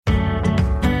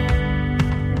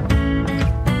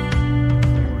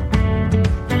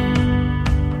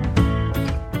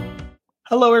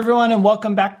Hello, everyone, and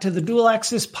welcome back to the Dual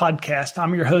Axis Podcast.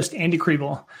 I'm your host, Andy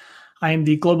Kriebel. I am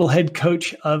the global head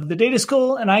coach of the Data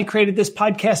School, and I created this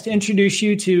podcast to introduce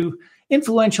you to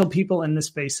influential people in the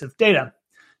space of data.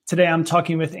 Today, I'm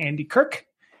talking with Andy Kirk.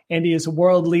 Andy is a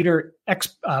world-leading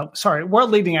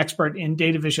expert in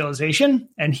data visualization,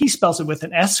 and he spells it with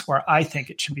an S, where I think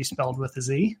it should be spelled with a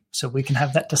Z, so we can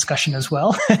have that discussion as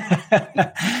well.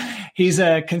 He's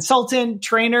a consultant,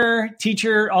 trainer,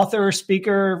 teacher, author,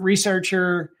 speaker,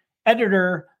 researcher,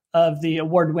 editor of the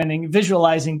award-winning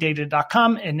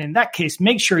visualizingdata.com. And in that case,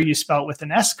 make sure you spell it with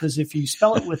an S, because if you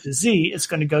spell it with a Z, it's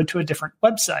going to go to a different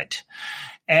website.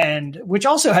 And which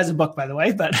also has a book, by the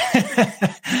way, but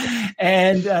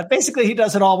basically he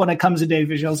does it all when it comes to data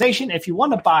visualization. If you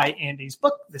want to buy Andy's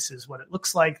book, this is what it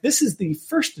looks like. This is the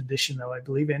first edition, though, I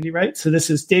believe, Andy, right? So this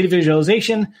is Data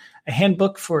Visualization, a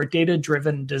handbook for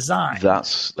data-driven design.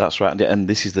 That's right. And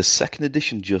this is the second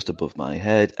edition just above my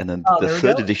head. And then the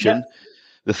third edition. Yeah.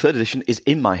 The third edition is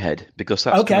in my head because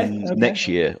that's coming next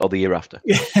year or the year after.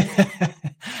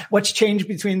 What's changed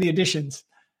between the editions?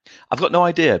 I've got no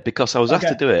idea because I was asked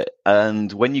to do it.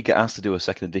 And when you get asked to do a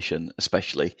second edition,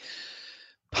 especially,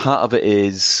 part of it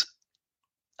is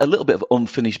a little bit of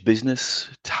unfinished business,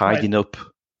 tidying up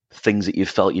things that you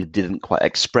felt you didn't quite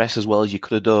express as well as you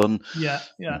could have done. Yeah.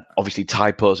 Obviously,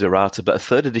 typos, errata, but a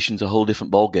third edition's a whole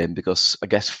different ballgame because I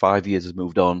guess 5 years has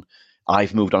moved on.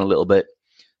 I've moved on a little bit.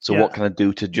 So what can I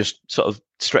do to just sort of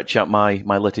stretch out my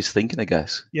latest thinking, I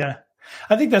guess? Yeah.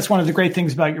 I think that's one of the great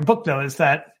things about your book, though, is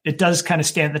that it does kind of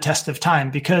stand the test of time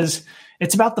because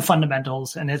it's about the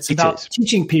fundamentals and it's about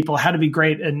teaching people how to be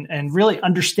great and really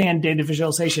understand data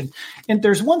visualization. And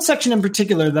there's one section in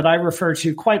particular that I refer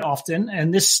to quite often,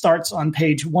 and this starts on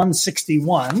page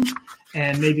 161.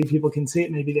 And maybe people can see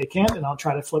it, maybe they can't, and I'll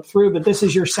try to flip through. But this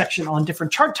is your section on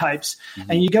different chart types,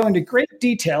 and you go into great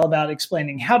detail about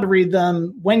explaining how to read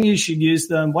them, when you should use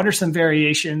them, what are some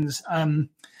variations.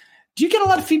 Do you get a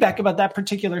lot of feedback about that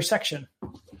particular section?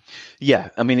 Yeah,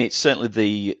 I mean, it's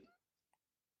certainly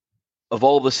of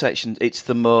all the sections, it's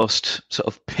the most sort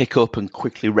of pick up and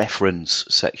quickly reference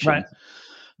section. Right.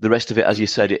 The rest of it, as you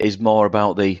said, it is more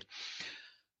about the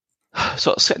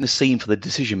sort of setting the scene for the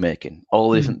decision making, all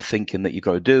the different thinking that you've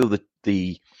got to do,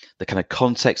 the kind of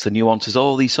context, the nuances,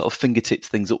 all these sort of fingertips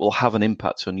things that will have an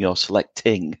impact on your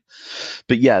selecting.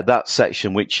 But yeah, that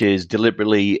section, which is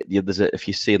deliberately, if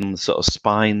you see on the sort of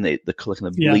spine, the colour kind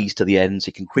of bleeds to the end, so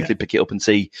you can quickly pick it up and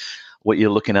see what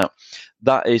you're looking at.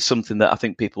 That is something that I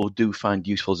think people do find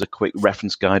useful as a quick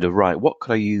reference guide of, right, what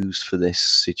could I use for this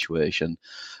situation?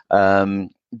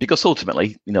 Because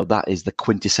ultimately, that is the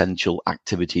quintessential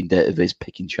activity in data viz,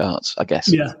 picking charts, I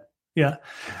guess. Yeah.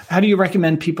 How do you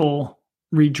recommend people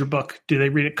read your book? Do they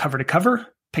read it cover to cover,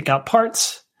 pick out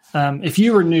parts? If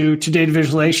you were new to data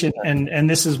visualization, and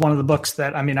this is one of the books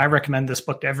that, I recommend this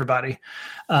book to everybody,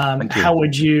 how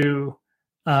would you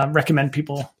recommend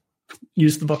people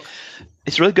use the book?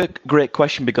 It's a really great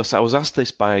question because I was asked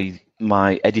this by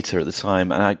my editor at the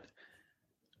time, and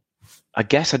I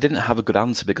guess I didn't have a good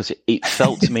answer because it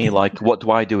felt to me like, what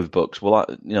do I do with books? Well,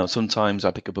 sometimes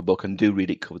I pick up a book and do read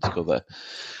it cover to cover.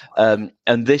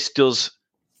 And this does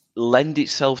lend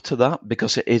itself to that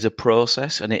because it is a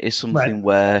process and it is something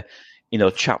where,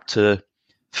 chapter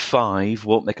 5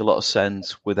 won't make a lot of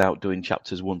sense without doing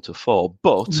chapters 1 to 4.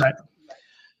 But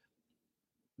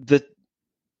the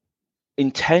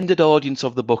intended audience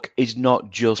of the book is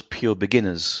not just pure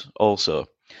beginners also.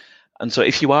 And so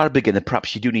if you are a beginner,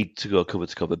 perhaps you do need to go cover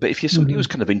to cover. But if you're somebody who's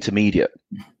kind of intermediate,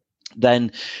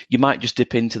 then you might just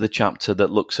dip into the chapter that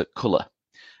looks at colour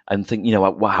and think,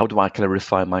 how do I kind of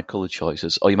refine my colour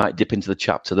choices? Or you might dip into the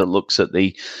chapter that looks at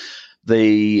the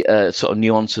sort of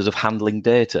nuances of handling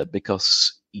data,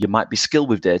 because you might be skilled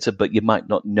with data, but you might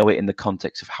not know it in the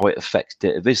context of how it affects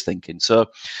data viz thinking. So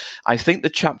I think the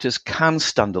chapters can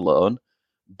stand alone,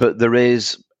 but there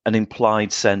is an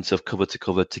implied sense of cover to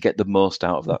cover to get the most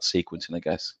out of that sequencing, I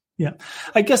guess. Yeah,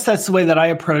 I guess that's the way that I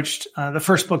approached the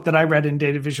first book that I read in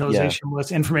data visualization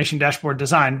was Information Dashboard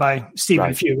Design by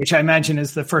Stephen Few, which I imagine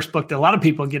is the first book that a lot of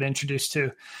people get introduced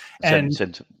to.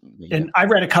 And I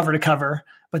read it cover to cover,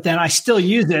 but then I still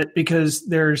use it because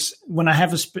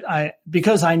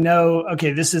because I know,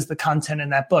 okay, this is the content in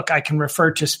that book, I can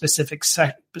refer to specific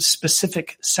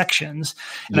sections.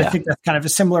 And I think that's kind of a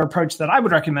similar approach that I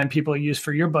would recommend people use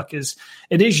for your book. Is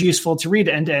it is useful to read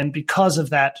end to end because of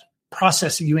that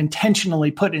process you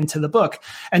intentionally put into the book.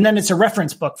 And then it's a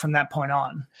reference book from that point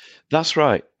on. That's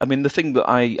right. I mean, the thing that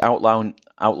I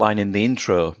outline in the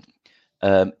intro,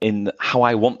 in how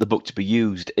I want the book to be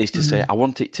used, is to say, I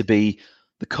want it to be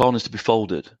the corners to be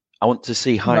folded. I want to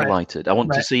see highlighted. I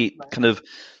want to see kind of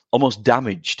almost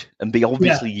damaged and be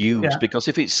obviously used, because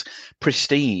if it's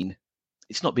pristine,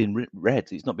 it's not being read,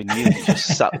 it's not being used,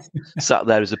 it's just sat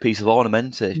there as a piece of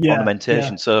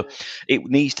ornamentation. So it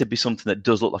needs to be something that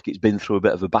does look like it's been through a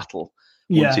bit of a battle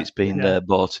once it's been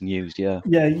bought and used.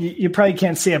 You probably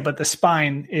can't see it, but the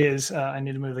spine is I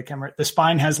need to move the camera. The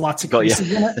spine has lots of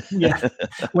creases in it.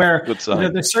 Where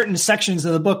there's certain sections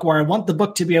of the book where I want the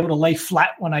book to be able to lay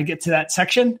flat when I get to that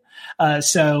section,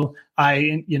 so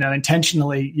I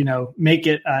intentionally make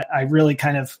it I really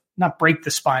kind of not break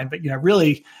the spine, but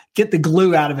really get the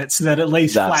glue out of it so that it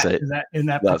lays flat in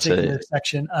that particular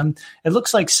section. It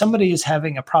looks like somebody is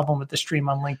having a problem with the stream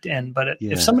on LinkedIn, but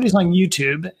if somebody's on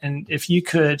YouTube, and if you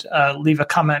could leave a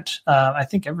comment, I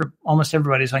think almost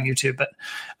everybody's on YouTube, but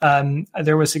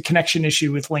there was a connection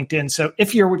issue with LinkedIn. So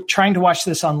if you're trying to watch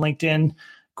this on LinkedIn,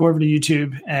 go over to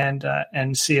YouTube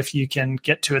and see if you can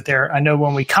get to it there. I know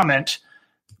when we comment,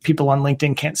 people on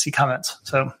LinkedIn can't see comments,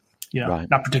 so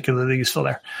not particularly useful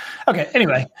there. Okay.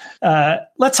 Anyway,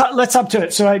 let's hop to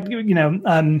it. So I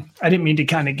didn't mean to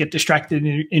kind of get distracted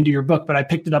into your book, but I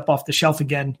picked it up off the shelf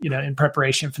again, in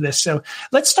preparation for this. So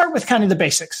let's start with kind of the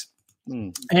basics.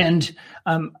 And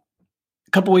a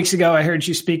couple weeks ago, I heard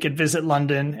you speak at Visit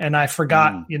London, and I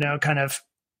forgot, kind of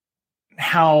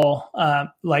how,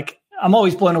 I'm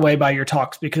always blown away by your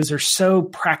talks because they're so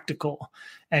practical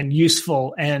and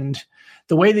useful. And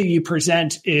the way that you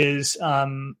present is,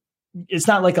 it's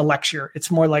not like a lecture. It's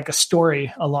more like a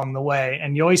story along the way.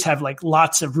 And you always have like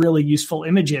lots of really useful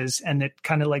images, and it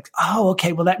kind of like, oh,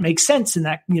 okay, well, that makes sense. And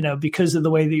that, because of the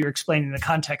way that you're explaining the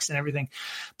context and everything.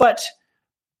 But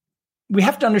we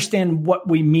have to understand what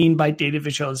we mean by data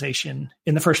visualization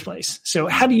in the first place. So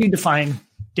how do you define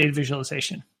data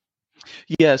visualization?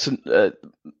 Yes.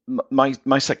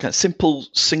 My second simple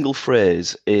single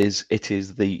phrase is, it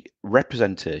is the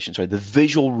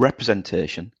visual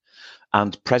representation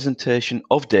and presentation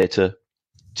of data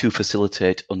to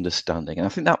facilitate understanding. And I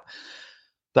think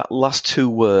that last two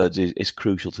words is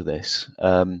crucial to this,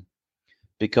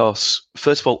 because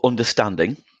first of all,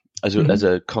 understanding as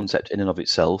a concept in and of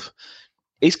itself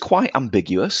is quite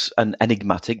ambiguous and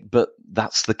enigmatic, but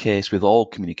that's the case with all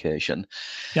communication.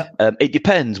 It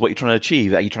depends what you're trying to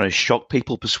achieve. Are you trying to shock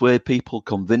people, persuade people,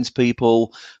 convince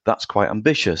people? That's quite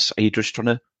ambitious. Are you just trying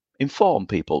to inform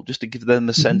people, just to give them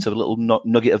a sense of a little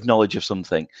nugget of knowledge of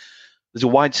something? There's a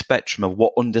wide spectrum of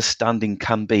what understanding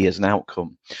can be as an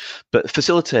outcome. But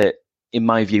facilitate, in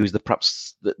my view, is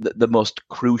perhaps the most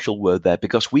crucial word there,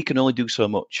 because we can only do so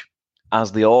much.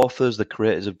 As the authors, the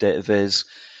creators of DataViz,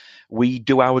 we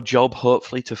do our job,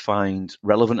 hopefully, to find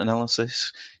relevant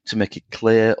analysis, to make it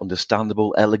clear,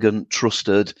 understandable, elegant,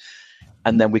 trusted,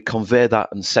 and then we convey that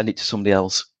and send it to somebody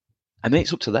else. And then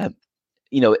it's up to them.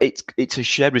 It's a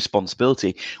shared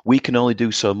responsibility. We can only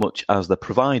do so much as the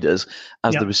providers.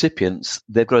 As the recipients,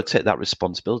 they've got to take that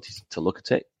responsibility to look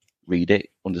at it, read it,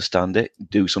 understand it,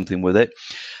 do something with it.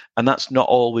 And that's not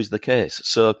always the case.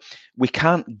 So we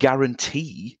can't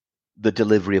guarantee the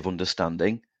delivery of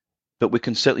understanding, but we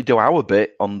can certainly do our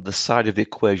bit on the side of the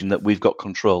equation that we've got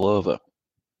control over.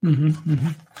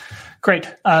 Great.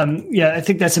 I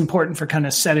think that's important for kind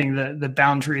of setting the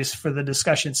boundaries for the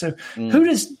discussion. So who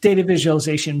does data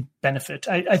visualization benefit?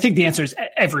 I think the answer is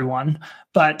everyone,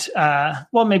 but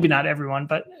maybe not everyone,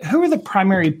 but who are the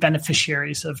primary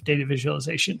beneficiaries of data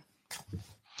visualization?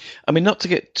 I mean, not to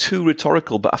get too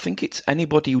rhetorical, but I think it's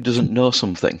anybody who doesn't know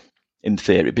something in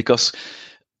theory, because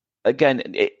again,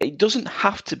 it doesn't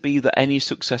have to be that any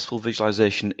successful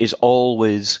visualization is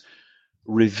always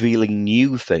revealing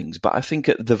new things, but I think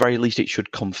at the very least it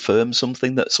should confirm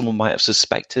something that someone might have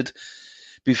suspected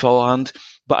beforehand.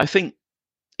 But I think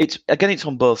it's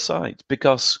on both sides,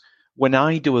 because when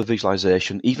I do a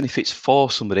visualization, even if it's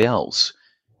for somebody else,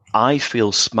 I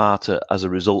feel smarter as a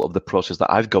result of the process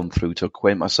that I've gone through to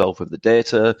acquaint myself with the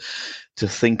data, to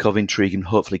think of intriguing,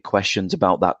 hopefully, questions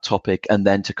about that topic, and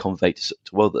then to convey it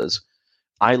to others.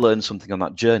 I learned something on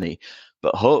that journey,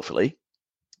 but hopefully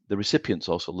the recipients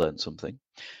also learn something.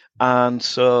 And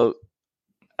so,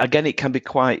 again, it can be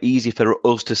quite easy for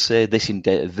us to say this in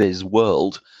DataViz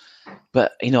world,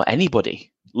 but,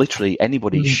 anybody, literally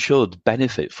anybody should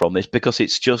benefit from this, because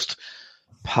it's just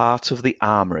part of the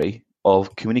armory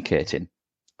of communicating,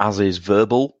 as is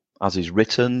verbal, as is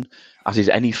written, as is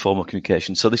any form of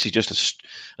communication. So this is just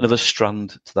another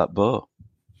strand to that bow.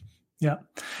 Yeah.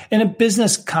 In a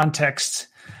business context,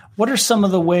 what are some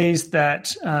of the ways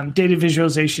that data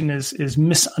visualization is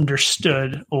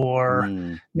misunderstood or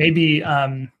maybe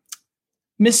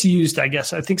misused, I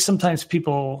guess? I think sometimes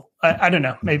people, I don't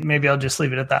know, maybe I'll just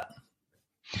leave it at that.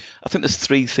 I think there's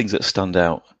three things that stand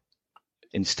out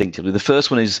instinctively. The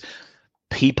first one is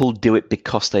people do it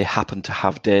because they happen to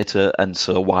have data, and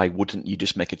so why wouldn't you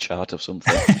just make a chart of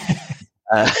something?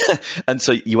 And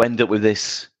so you end up with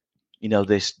this,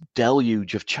 this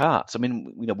deluge of charts. I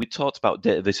mean, we talked about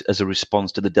data as a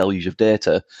response to the deluge of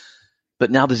data, but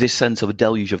now there's this sense of a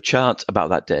deluge of charts about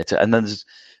that data, and then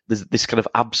there's this kind of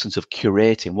absence of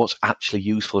curating what's actually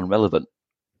useful and relevant.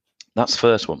 That's the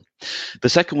first one. The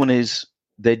second one is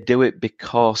they do it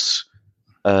because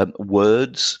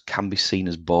words can be seen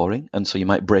as boring, and so you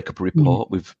might break up a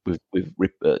report with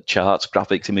charts,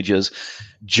 graphics, images,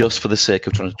 just for the sake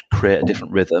of trying to create a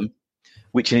different rhythm,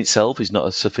 which in itself is not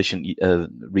a sufficient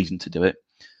reason to do it.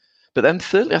 But then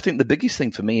thirdly, I think the biggest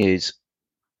thing for me is,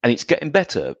 and it's getting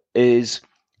better, is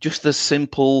just the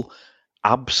simple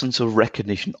absence of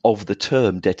recognition of the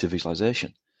term data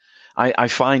visualization. I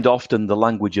find often the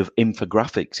language of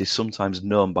infographics is sometimes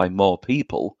known by more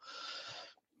people,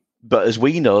 but as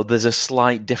we know, there's a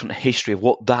slight different history of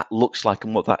what that looks like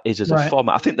and what that is as a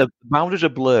format. I think the boundaries are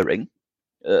blurring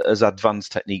as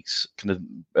advanced techniques kind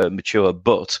of mature,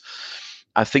 but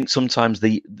I think sometimes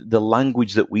the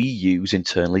language that we use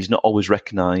internally is not always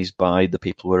recognized by the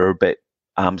people who are a bit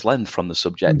arm's length from the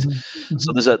subject. Mm-hmm.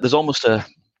 So there's almost a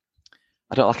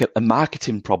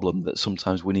marketing problem that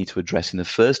sometimes we need to address in the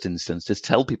first instance, to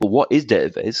tell people what is data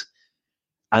viz,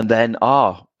 and then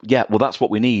that's what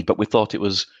we need, but we thought it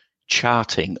was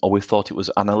charting, or we thought it was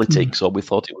analytics, or we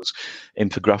thought it was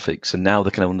infographics, and now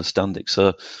they can understand it.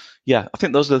 So I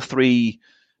think those are the three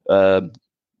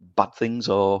bad things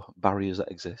or barriers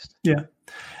that exist. Yeah.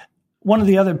 One of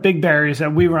the other big barriers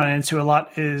that we run into a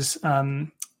lot is,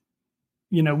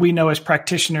 we know as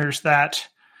practitioners that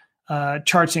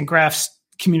charts and graphs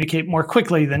communicate more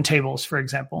quickly than tables, for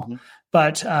example. Mm-hmm.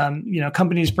 But,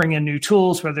 companies bring in new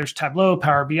tools, whether it's Tableau,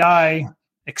 Power BI,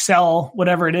 Excel,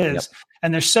 whatever it is. Yep.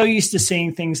 And they're so used to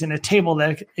seeing things in a table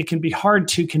that it can be hard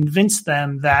to convince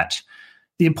them that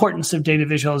the importance of data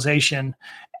visualization.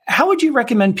 How would you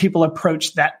recommend people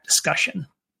approach that discussion?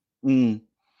 And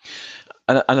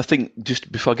I think,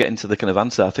 just before I get into the kind of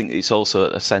answer, I think it's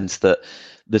also a sense that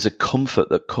there's a comfort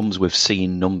that comes with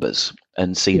seeing numbers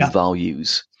and seeing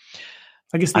values.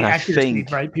 I guess the accuracy,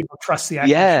 right? People trust the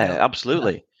accuracy. Yeah,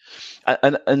 absolutely.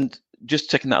 Yeah. And just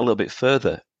taking that a little bit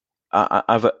further,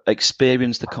 I've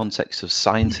experienced the context of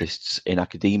scientists in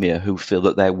academia who feel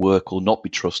that their work will not be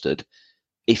trusted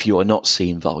if you are not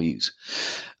seeing values,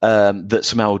 that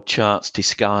somehow charts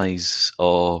disguise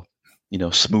or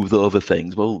smooth over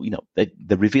things. Well, they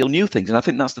reveal new things, and I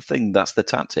think that's the thing. That's the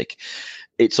tactic.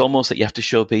 It's almost that you have to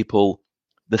show people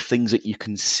the things that you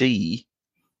can see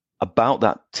about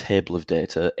that table of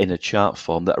data in a chart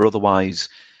form that are otherwise,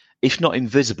 if not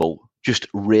invisible, just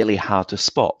really hard to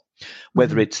spot.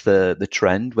 Whether it's the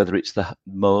trend, whether it's the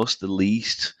most, the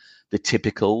least, the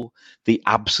typical, the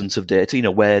absence of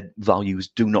data, where values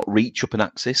do not reach up an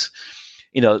axis.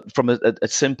 From a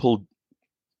simple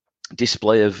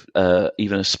display of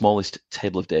even a smallest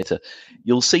table of data,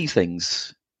 you'll see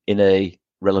things in a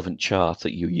relevant chart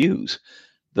that you use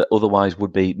that otherwise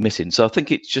would be missing. So I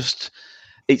think it's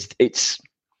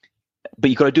but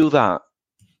you've got to do that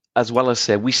as well as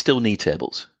say we still need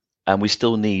tables, and we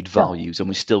still need values, and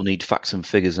we still need facts and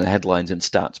figures and headlines and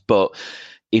stats. But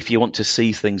if you want to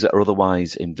see things that are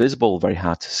otherwise invisible, very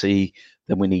hard to see,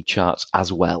 then we need charts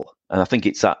as well. And I think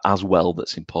it's that as well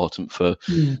that's important for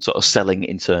sort of selling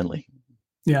internally.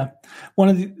 Yeah. One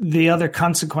of the other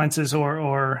consequences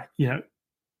or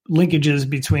linkages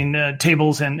between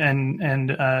tables and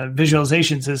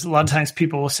visualizations is a lot of times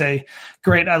people will say,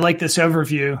 great, I like this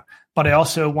overview, but I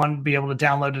also want to be able to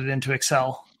download it into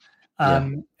Excel.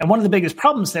 And one of the biggest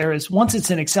problems there is once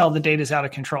it's in Excel, the data is out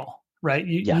of control, right?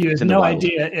 You have no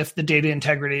idea if the data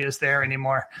integrity is there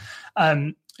anymore.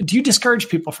 Do you discourage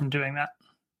people from doing that?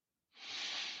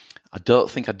 I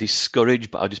don't think I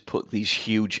discourage, but I just put these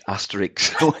huge asterisks,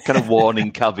 kind of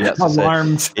warning caveats.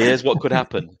 Alarms. Here's what could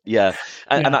happen. Yeah.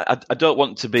 And I don't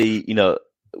want to be,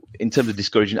 in terms of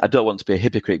discouraging, I don't want to be a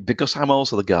hypocrite, because I'm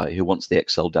also the guy who wants the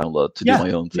Excel download to do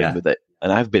my own thing with it.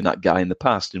 And I've been that guy in the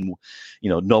past in,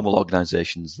 normal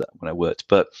organizations that when I worked.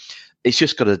 But it's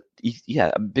just got to,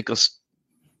 because,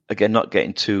 again, not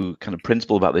getting too kind of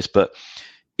principled about this, but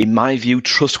in my view,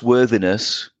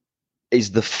 trustworthiness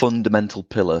is the fundamental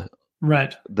pillar.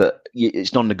 Right. That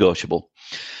it's non-negotiable.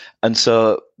 And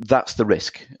so that's the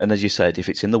risk. And as you said, if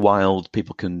it's in the wild,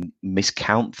 people can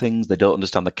miscount things. They don't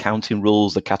understand the counting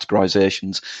rules, the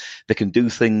categorizations. They can do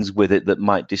things with it that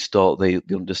might distort the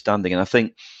understanding. And I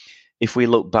think if we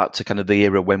look back to kind of the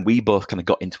era when we both kind of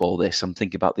got into all this, I'm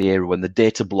thinking about the era when the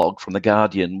data blog from The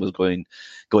Guardian was going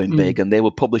big, and they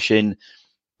were publishing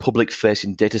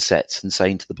public-facing data sets and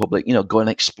saying to the public, go and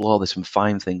explore this and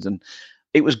find things. And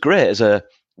it was great as a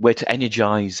way to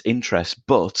energize interest,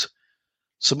 but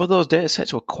some of those data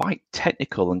sets were quite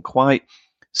technical and quite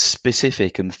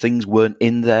specific, and things weren't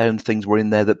in there, and things were in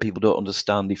there that people don't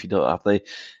understand if you don't have the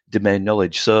domain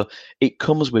knowledge. So it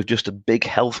comes with just a big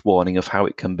health warning of how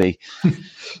it can be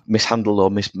mishandled or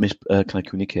kind of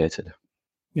communicated.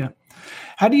 Yeah.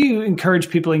 How do you encourage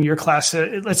people in your class?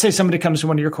 Let's say somebody comes to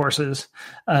one of your courses.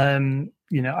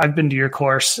 I've been to your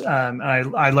course.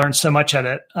 I learned so much at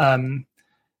it.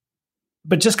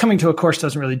 But just coming to a course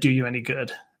doesn't really do you any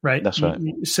good, right? That's right.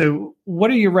 So what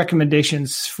are your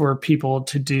recommendations for people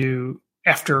to do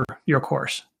after your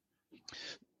course?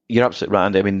 You're absolutely right,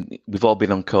 Andy. I mean, we've all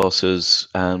been on courses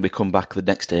and we come back the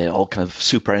next day all kind of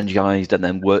super energized, and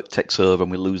then work takes over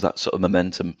and we lose that sort of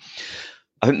momentum.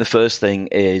 I think the first thing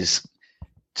is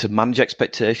to manage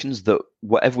expectations that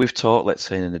whatever we've taught, let's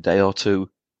say in a day or two,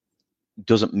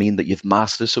 doesn't mean that you've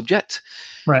mastered a subject.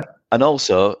 Right. And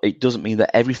also, it doesn't mean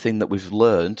that everything that we've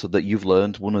learned, or that you've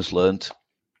learned, one has learned,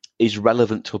 is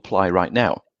relevant to apply right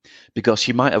now. Because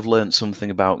you might have learned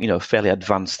something about, fairly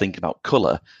advanced thinking about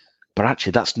color, but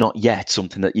actually that's not yet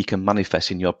something that you can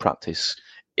manifest in your practice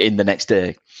in the next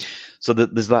day. So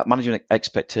there's that managing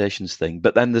expectations thing.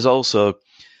 But then there's also,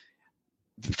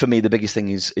 for me, the biggest thing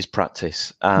is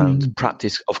practice. And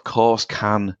practice, of course,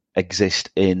 can exist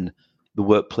in the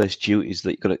workplace duties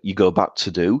that you go back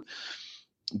to do.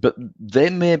 But they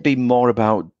may be more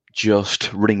about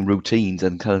just running routines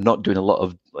and kind of not doing a lot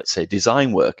of, let's say,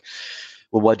 design work.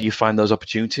 Well, where do you find those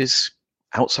opportunities?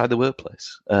 Outside the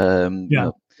workplace.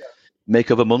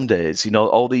 Makeover Mondays,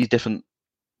 all these different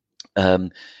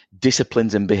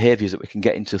disciplines and behaviors that we can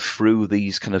get into through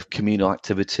these kind of communal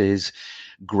activities.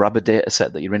 Grab a data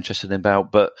set that you're interested in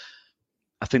about. But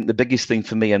I think the biggest thing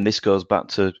for me, and this goes back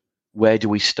to where do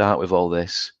we start with all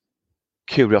this?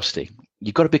 Curiosity.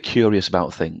 You've got to be curious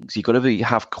about things. You've got to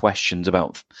have questions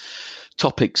about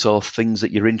topics or things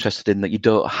that you're interested in that you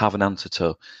don't have an answer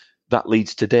to. That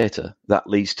leads to data. That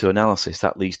leads to analysis.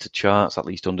 That leads to charts. That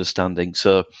leads to understanding.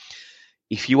 So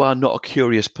if you are not a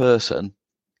curious person,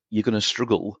 you're going to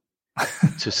struggle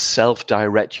to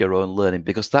self-direct your own learning,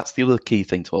 because that's the other key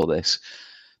thing to all this.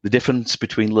 The difference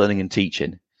between learning and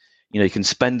teaching. You can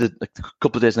spend a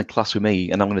couple of days in a class with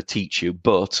me and I'm going to teach you,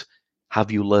 but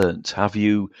have you learned? Have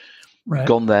you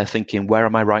gone there thinking, where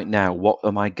am I right now? What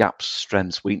are my gaps,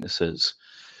 strengths, weaknesses?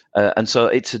 And so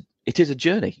it is a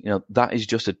journey. That is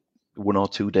just a 1 or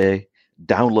 2 day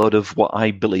download of what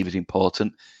I believe is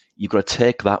important. You've got to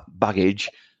take that baggage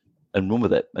and run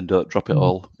with it, and don't drop it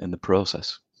all in the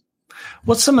process.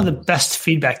 What's some of the best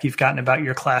feedback you've gotten about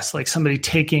your class? Like somebody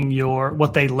taking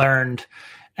what they learned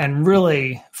and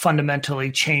really fundamentally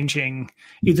changing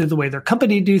either the way their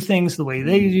company do things, the way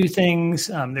they do things,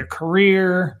 their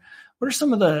career. What are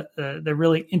some of the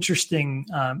really interesting,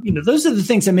 those are the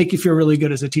things that make you feel really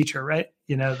good as a teacher, right?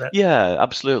 Yeah,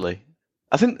 absolutely.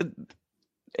 I think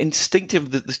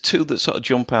instinctive, there's two that sort of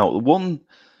jump out. One,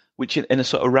 which in a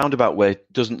sort of roundabout way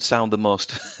doesn't sound the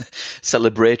most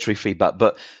celebratory feedback,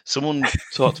 but someone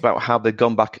talked about how they'd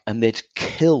gone back and they'd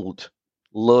killed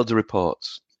loads of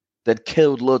reports. They'd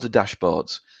killed loads of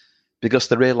dashboards because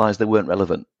they realized they weren't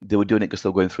relevant. They were doing it because they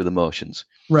were going through the motions.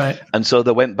 Right. And so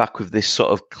they went back with this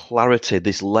sort of clarity,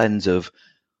 this lens of,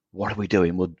 what are we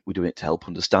doing? We're doing it to help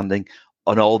understanding.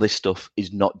 And all this stuff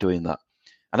is not doing that.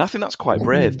 And I think that's quite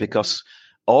brave, because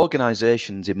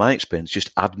organizations, in my experience,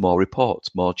 just add more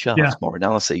reports, more charts, more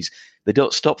analyses. They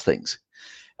don't stop things.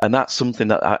 And that's something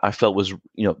that I felt was,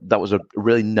 that was a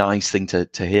really nice thing to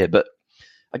hear. But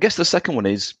I guess the second one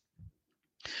is,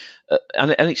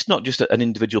 and it's not just an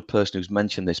individual person who's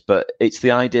mentioned this, but it's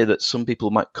the idea that some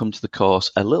people might come to the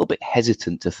course a little bit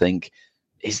hesitant to think,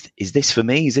 is this for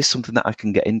me? Is this something that I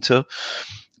can get into?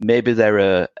 Maybe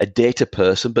they're a data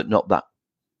person, but not that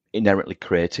inherently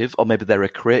creative, or maybe they're a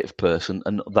creative person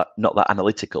and not that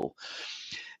analytical.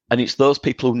 And it's those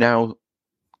people who now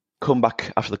come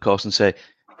back after the course and say,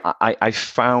 I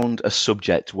found a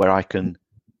subject where I can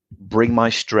bring my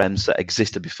strengths that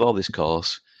existed before this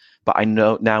course, but I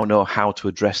now know how to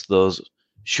address those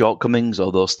shortcomings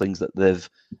or those things that they've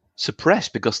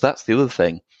suppressed, because that's the other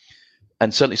thing.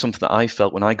 And certainly something that I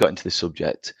felt when I got into this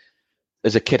subject.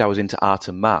 As a kid, I was into art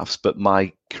and maths, but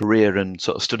my career and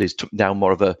sort of studies took down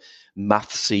more of a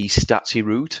mathsy, statsy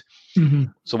route. Mm-hmm.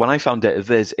 So when I found data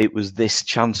viz, it was this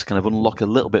chance to kind of unlock a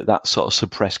little bit of that sort of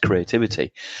suppressed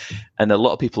creativity. And a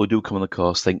lot of people who do come on the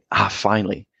course think,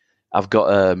 finally, I've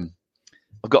got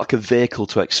like a vehicle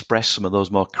to express some of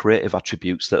those more creative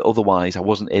attributes that otherwise I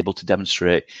wasn't able to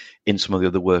demonstrate in some of the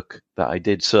other work that I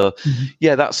did. So,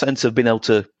 that sense of being able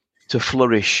to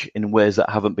flourish in ways that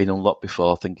haven't been unlocked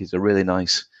before, I think is a really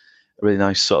nice really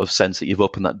nice sort of sense that you've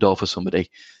opened that door for somebody,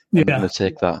 and they're going to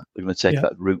take that. They're going to take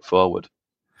that route forward.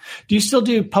 Do you still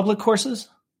do public courses?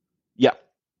 Yeah.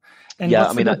 And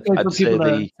what's the best way for people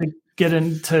to get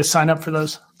in to sign up for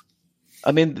those?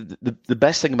 I mean, the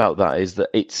best thing about that is that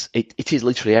it is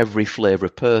literally every flavor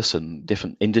of person,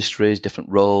 different industries, different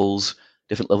roles,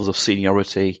 different levels of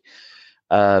seniority.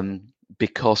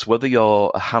 Because whether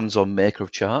you're a hands-on maker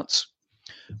of charts,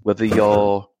 whether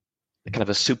you're kind of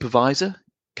a supervisor,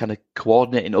 kind of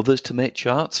coordinating others to make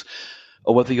charts,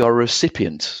 or whether you're a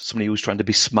recipient, somebody who's trying to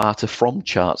be smarter from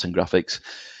charts and graphics,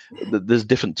 there's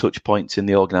different touch points in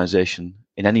the organization,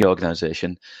 in any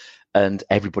organization, and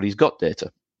everybody's got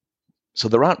data. So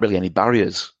there aren't really any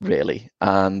barriers, really.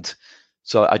 And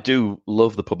so I do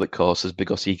love the public courses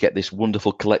because you get this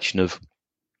wonderful collection of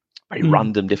very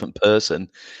random different person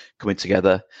coming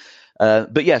together.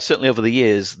 But yeah, certainly over the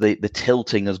years, the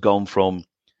tilting has gone from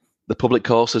the public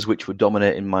courses, which would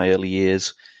dominate in my early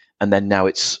years, and then now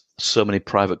it's so many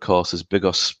private courses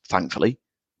because, thankfully,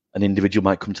 an individual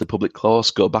might come to the public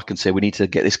course, go back and say, we need to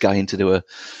get this guy in to do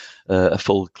a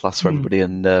full class for everybody,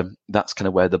 and that's kind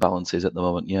of where the balance is at the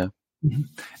moment, yeah. Mm-hmm.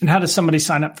 And how does somebody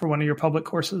sign up for one of your public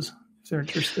courses if they're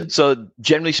interested? So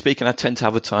generally speaking, I tend to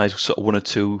advertise sort of one or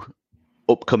two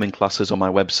upcoming classes on my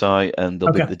website, and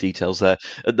there'll be the details there.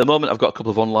 At the moment, I've got a couple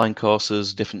of online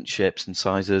courses, different shapes and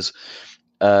sizes.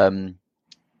 I'm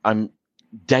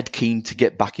dead keen to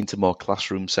get back into more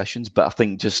classroom sessions, but I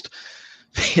think just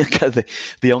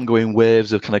the ongoing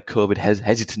waves of kind of COVID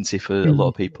hesitancy for a lot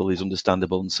of people is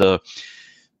understandable. And so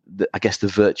I guess the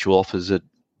virtual offers,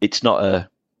 it's not a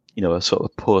sort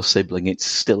of poor sibling. It's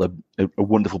still a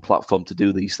wonderful platform to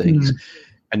do these things.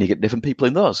 And you get different people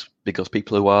in those because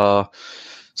people who are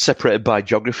separated by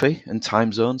geography and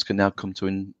time zones can now come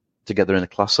together in a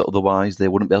class that otherwise they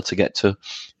wouldn't be able to get to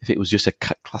if it was just a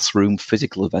classroom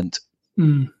physical event.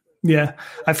 Yeah,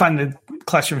 I find the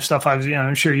classroom stuff,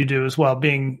 I'm sure you do as well,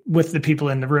 being with the people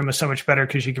in the room is so much better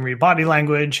because you can read body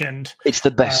language, and it's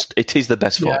the best. It is the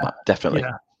best format, definitely.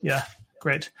 Yeah,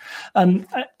 great.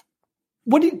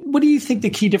 What do you think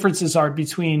the key differences are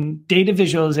between data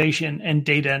visualization and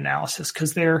data analysis?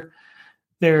 Because they're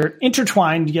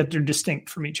intertwined, yet they're distinct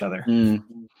from each other.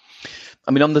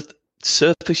 I mean, on the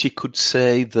surface, you could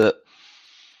say that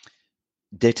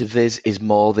data viz is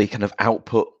more the kind of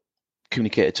output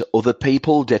communicated to other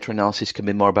people. Data analysis can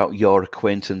be more about your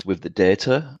acquaintance with the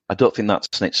data. I don't think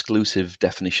that's an exclusive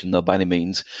definition, though, by any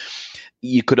means.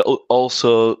 You could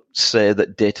also say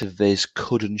that data viz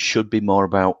could and should be more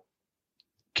about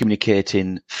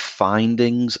communicating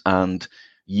findings and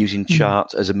using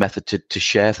charts as a method to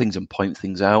share things and point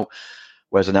things out,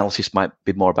 whereas analysis might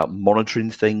be more about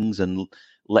monitoring things and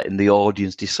letting the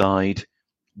audience decide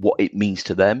what it means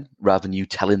to them rather than you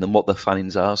telling them what the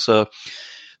findings are. So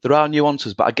there are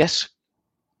nuances, but I guess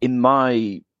in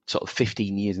my sort of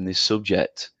 15 years in this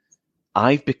subject,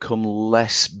 I've become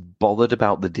less bothered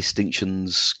about the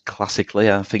distinctions classically.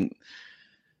 I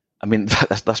mean,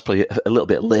 that's probably a little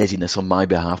bit of laziness on my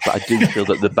behalf, but I do feel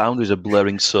that the boundaries are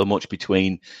blurring so much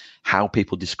between how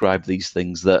people describe these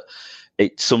things that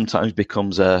it sometimes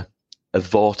becomes a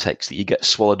vortex that you get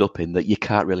swallowed up in that you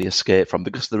can't really escape from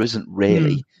because there isn't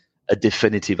really a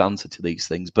definitive answer to these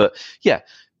things. But yeah,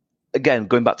 again,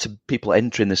 going back to people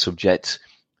entering the subject,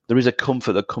 there is a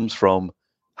comfort that comes from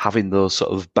having those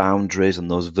sort of boundaries and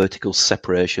those vertical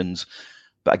separations.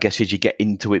 But I guess as you get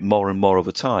into it more and more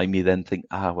over time, you then think,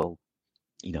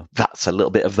 that's a little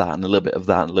bit of that and a little bit of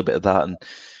that and a little bit of that. And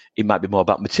it might be more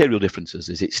about material differences.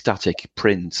 Is it static,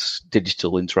 print,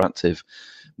 digital, interactive,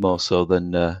 more so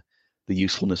than the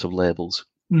usefulness of labels?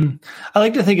 I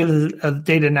like to think of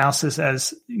data analysis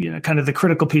as, kind of the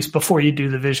critical piece before you do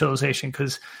the visualization,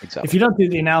 because if you don't do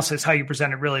the analysis, how you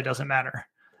present it really doesn't matter.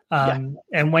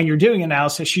 And when you're doing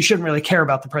analysis, you shouldn't really care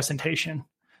about the presentation.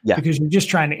 Because you're just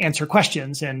trying to answer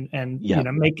questions and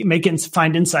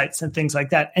find insights and things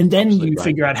like that. And then you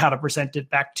figure out how to present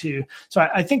it back to. So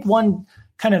I think one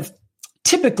kind of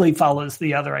typically follows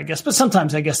the other, I guess. But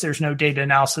sometimes I guess there's no data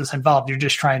analysis involved. You're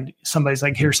just somebody's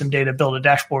like, here's some data, build a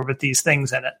dashboard with these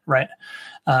things in it, right?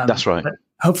 That's right. But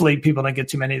hopefully people don't get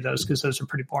too many of those because those are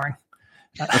pretty boring.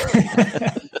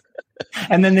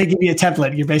 And then they give you a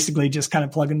template. You basically just kind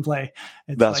of plug and play.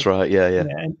 That's right. Yeah.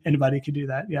 Anybody could do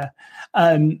that. Yeah.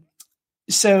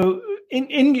 So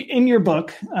in your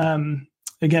book,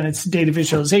 again, it's Data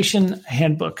Visualization, a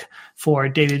handbook for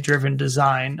data-driven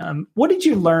design. What did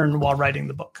you learn while writing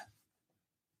the book?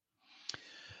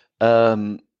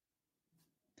 I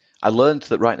learned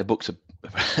that writing a book's a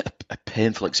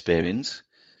painful experience.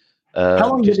 How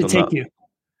long did it take you?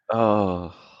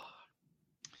 Oh,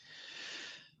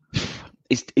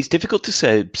 It's difficult to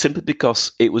say simply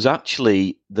because it was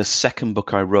actually the second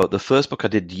book I wrote. The first book I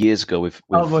did years ago with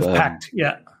Pact,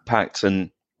 yeah. Pact,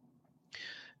 and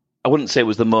I wouldn't say it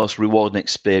was the most rewarding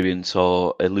experience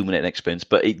or illuminating experience,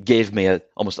 but it gave me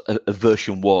almost a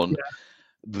version 1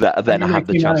 that then I had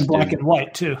the chance to do. Black and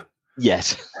white too.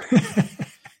 Yes.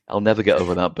 I'll never get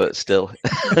over that, but still.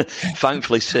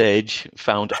 Thankfully, Sage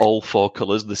found all 4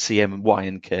 colours, the C, M, Y,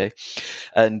 and K.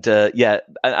 And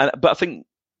but I think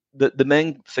the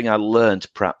main thing I learned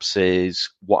perhaps is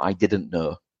what I didn't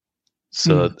know.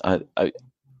 So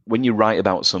when you write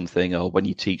about something or when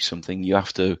you teach something, you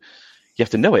have to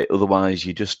know it. Otherwise,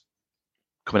 you're just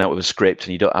coming out with a script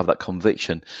and you don't have that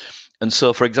conviction. And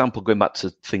so, for example, going back to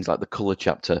things like the colour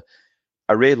chapter,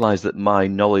 I realised that my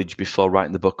knowledge before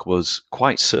writing the book was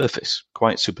quite surface,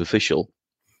 quite superficial.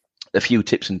 A few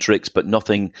tips and tricks, but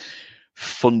nothing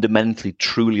fundamentally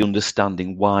truly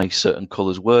understanding why certain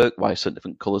colours work, why certain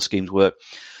different colour schemes work.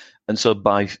 And so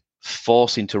by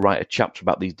forcing to write a chapter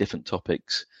about these different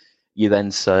topics, you then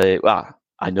say,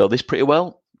 I know this pretty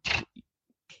well.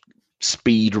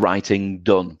 Speed writing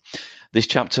done. This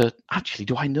chapter, actually,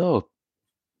 do I know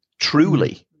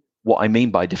truly what I mean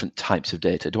by different types of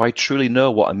data? Do I truly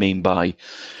know what I mean by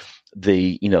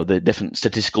the different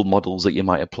statistical models that you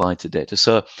might apply to data?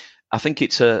 So I think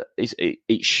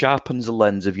it sharpens the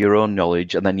lens of your own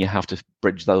knowledge, and then you have to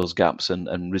bridge those gaps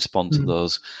and respond to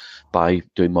those by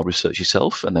doing more research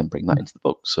yourself, and then bring that into the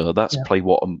book. So that's probably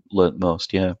what I learned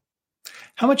most. Yeah.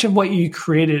 How much of what you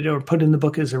created or put in the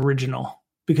book is original?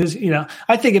 Because,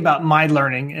 I think about my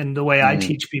learning and the way I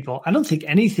teach people. I don't think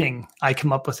anything I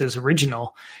come up with is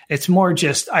original. It's more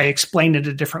just I explain it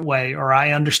a different way, or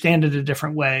I understand it a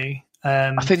different way.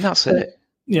 I think that's it.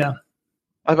 Yeah.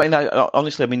 I mean,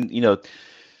 honestly,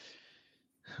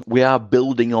 we are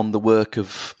building on the work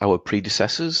of our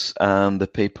predecessors, and the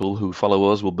people who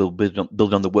follow us will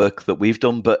build on the work that we've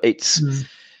done. But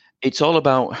it's all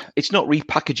about, it's not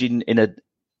repackaging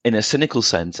in a cynical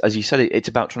sense. As you said, it's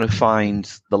about trying to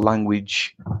find the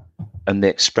language and the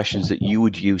expressions that you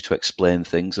would use to explain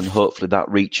things, and hopefully that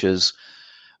reaches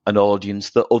an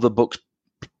audience that other books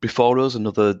before us and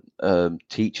other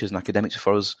teachers and academics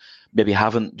before us maybe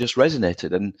haven't just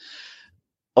resonated. And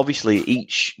obviously,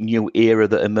 each new era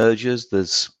that emerges,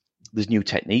 there's new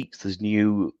techniques, there's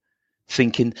new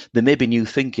thinking. There may be new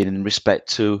thinking in respect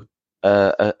to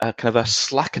a kind of a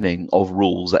slackening of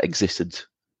rules that existed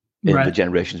in the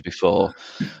generations before.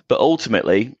 But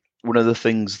ultimately, one of the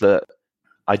things that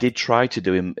I did try to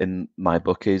do in my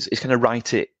book is kind of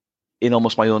write it in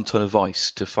almost my own tone of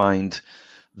voice to find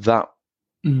that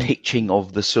pitching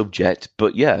of the subject.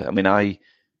 But yeah, I mean,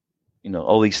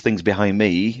 all these things behind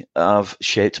me have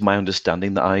shaped my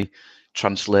understanding that I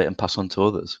translate and pass on to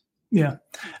others. Yeah.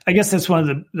 I guess that's one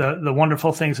of the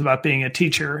wonderful things about being a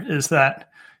teacher is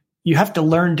that you have to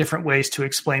learn different ways to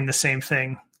explain the same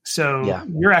thing. So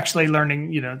you're actually learning,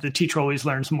 the teacher always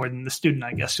learns more than the student,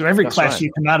 I guess. So every class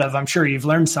you come out of, I'm sure you've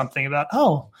learned something about,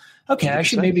 okay, 100%. I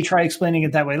should maybe try explaining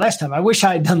it that way last time. I wish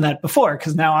I had done that before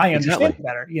because now I understand it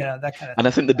better. Yeah, that kind of thing. And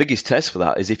I think the biggest test for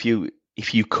that is if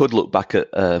you could look back at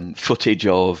footage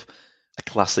of a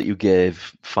class that you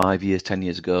gave 5 years, 10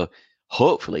 years ago,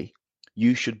 hopefully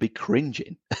you should be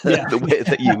cringing the way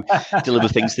that you deliver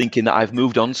things, thinking that I've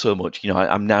moved on so much.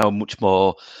 I'm now much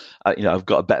more, I've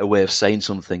got a better way of saying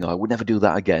something. I would never do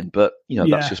that again. But,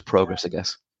 that's just progress, I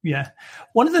guess. Yeah.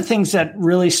 One of the things that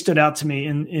really stood out to me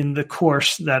in the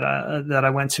course that I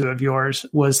went to of yours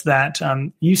was that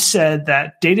you said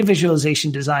that data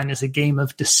visualization design is a game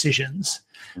of decisions.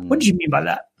 What did you mean by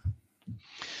that?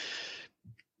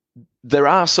 There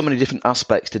are so many different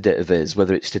aspects to data viz,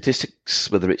 whether it's statistics,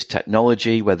 whether it's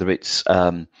technology, whether it's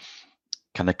kind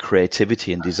of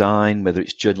creativity and design, whether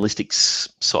it's journalistic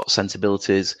sort of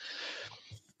sensibilities.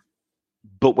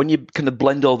 But when you kind of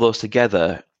blend all those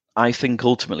together, I think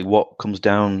ultimately what comes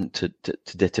down to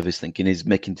data viz thinking is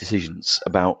making decisions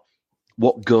about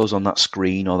what goes on that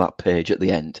screen or that page at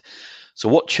the end. So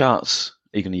what charts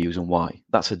are you going to use and why?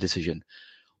 That's a decision.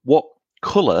 What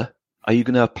colour are you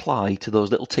going to apply to those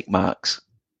little tick marks?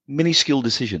 Minuscule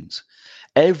decisions.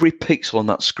 Every pixel on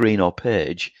that screen or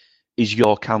page is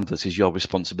your canvas, is your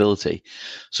responsibility.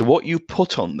 So what you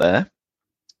put on there,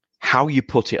 how you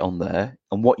put it on there,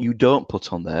 and what you don't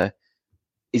put on there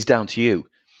is down to you.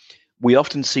 We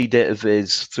often see data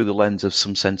viz through the lens of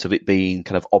some sense of it being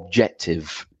kind of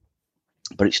objective,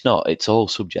 but it's not. It's all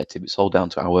subjective. It's all down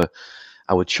to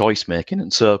our choice making.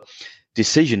 And so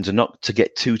decisions are not to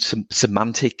get too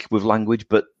semantic with language,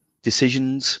 but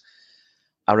decisions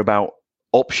are about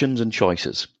options and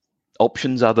choices.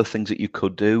 Options are the things that you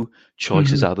could do.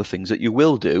 Choices are the things that you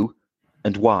will do,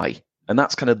 and why. And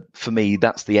that's kind of, for me,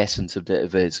 that's the essence of data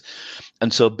viz.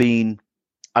 And so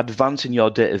advancing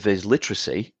your data viz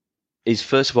literacy is,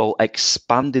 first of all,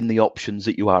 expanding the options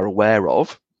that you are aware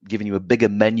of, giving you a bigger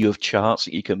menu of charts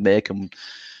that you can make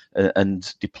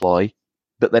and deploy,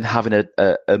 but then having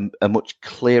a much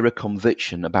clearer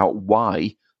conviction about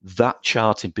why that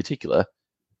chart in particular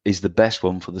is the best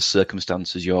one for the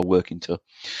circumstances you're working to.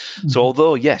 Mm-hmm. So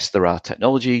although, yes, there are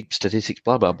technology, statistics,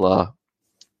 blah, blah, blah,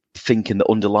 thinking that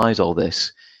underlies all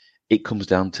this, it comes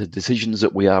down to decisions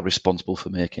that we are responsible for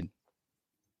making.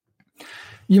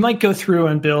 You might go through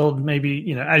and build,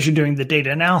 maybe, as you're doing the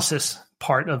data analysis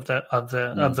part of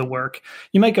the work,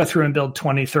 you might go through and build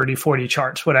 20, 30, 40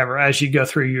 charts, whatever, as you go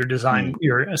through your design,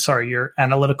 your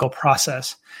analytical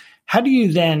process. How do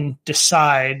you then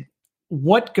decide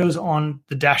what goes on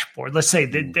the dashboard? Let's say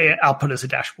the output is a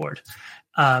dashboard.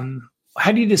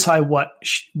 How do you decide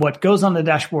what goes on the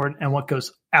dashboard and what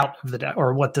goes out of the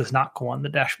or what does not go on the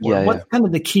dashboard? What's kind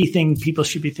of the key thing people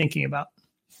should be thinking about?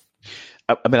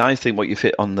 I mean, I think what you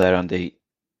fit on there, Andy,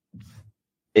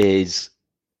 is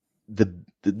the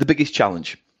biggest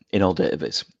challenge in all data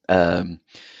viz,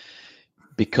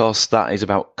 because that is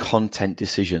about content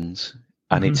decisions,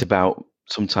 and it's about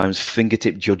sometimes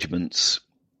fingertip judgments,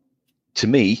 to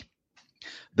me,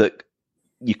 that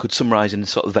you could summarize in a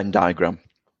sort of Venn diagram.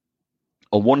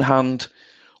 On one hand,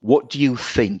 what do you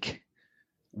think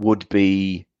would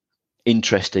be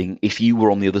interesting if you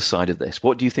were on the other side of this?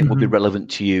 What do you think would be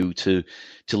relevant to you to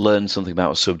learn something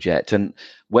about a subject? And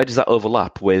where does that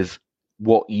overlap with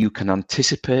what you can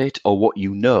anticipate or what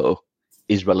you know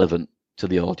is relevant to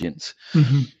the audience?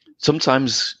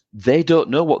 Sometimes they don't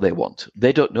know what they want.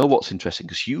 They don't know what's interesting,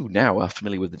 because you now are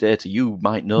familiar with the data. You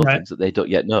might know things that they don't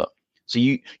yet know. So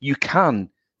you can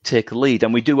take a lead.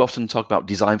 And we do often talk about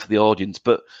design for the audience,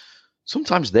 but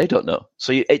sometimes they don't know.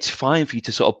 So it's fine for you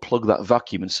to sort of plug that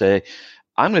vacuum and say,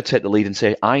 I'm going to take the lead and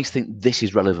say, I think this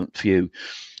is relevant for you.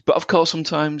 But of course,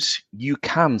 sometimes you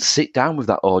can sit down with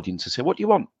that audience and say, what do you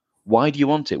want? Why do you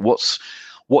want it?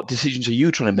 What decisions are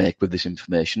you trying to make with this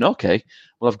information? Okay,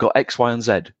 well, I've got X, Y, and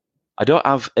Z. I don't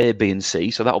have A, B, and C,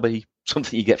 so that'll be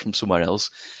something you get from somewhere else.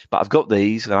 But I've got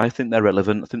these, and I think they're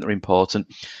relevant. I think they're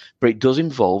important. But it does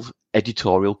involve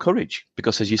editorial courage,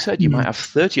 because, as you said, you might have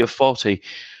 30 or 40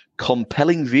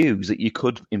 compelling views that you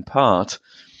could impart.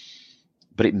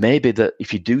 But it may be that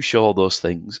if you do show all those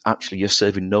things, actually you're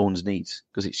serving no one's needs,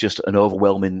 because it's just an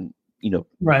overwhelming,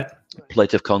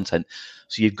 plate of content.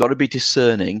 So you've got to be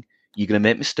discerning. You're going to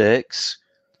make mistakes,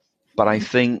 but I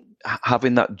think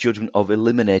having that judgment of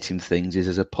eliminating things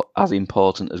is as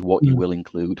important as what you will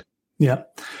include. Yeah.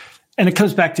 And it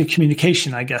comes back to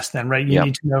communication, I guess, then, right? You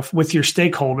need to know with your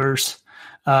stakeholders,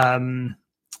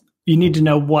 you need to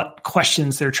know what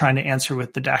questions they're trying to answer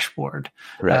with the dashboard.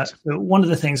 So one of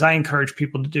the things I encourage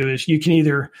people to do is you can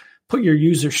either put your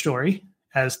user story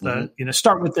as the,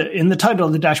 start with in the title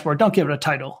of the dashboard. Don't give it a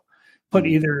title. Put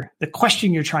either the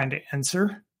question you're trying to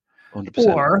answer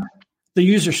 100%. Or the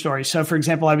user story. So, for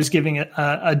example, I was giving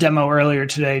a demo earlier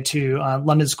today to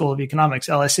London School of Economics,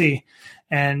 LSE,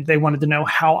 and they wanted to know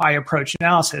how I approach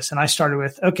analysis. And I started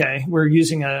with, okay, we're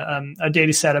using a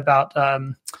data set about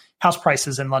house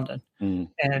prices in London.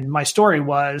 And my story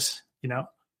was,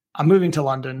 I'm moving to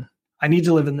London. I need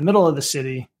to live in the middle of the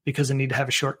city because I need to have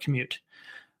a short commute.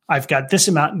 I've got this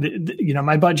amount,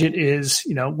 my budget is,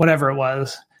 whatever it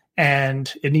was,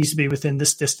 and it needs to be within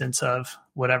this distance of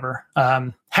whatever.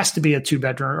 Has to be a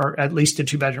 2-bedroom, or at least a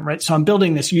 2-bedroom, right? So I'm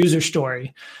building this user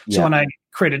story. So when I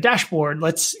create a dashboard,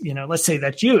 let's say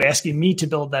that you asking me to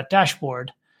build that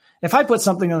dashboard. If I put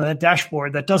something on that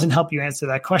dashboard that doesn't help you answer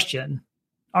that question,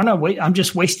 I'm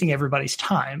just wasting everybody's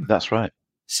time. That's right.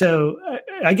 So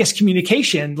I guess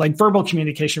communication, like verbal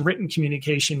communication, written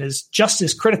communication, is just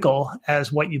as critical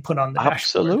as what you put on the dashboard.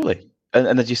 Absolutely.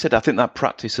 And as you said, I think that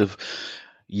practice of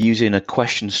using a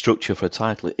question structure for a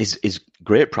title is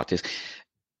great practice.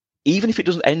 Even if it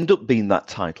doesn't end up being that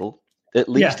title, at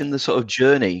least in the sort of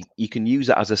journey, you can use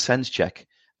that as a sense check.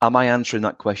 Am I answering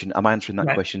that question? Am I answering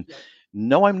that question?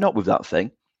 No, I'm not with that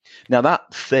thing. Now,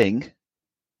 that thing,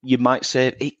 you might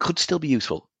say, it could still be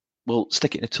useful. Well,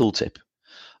 stick it in a tooltip,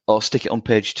 or stick it on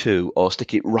page 2, or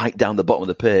stick it right down the bottom of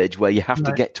the page where you have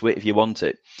to get to it if you want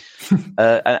it.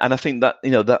 And I think that,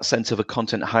 that sense of a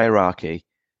content hierarchy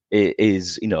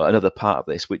is another part of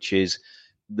this, which is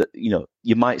that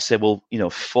you might say, well,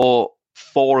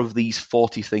 four of these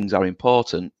 40 things are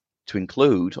important to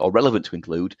include or relevant to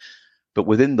include, but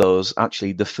within those,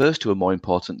 actually the first 2 are more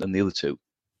important than the other 2.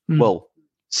 Well,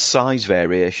 size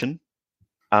variation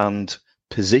and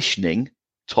positioning,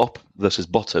 top versus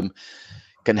bottom,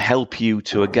 can help you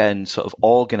to, again, sort of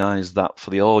organize that for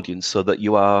the audience so that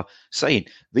you are saying,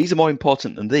 these are more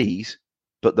important than these,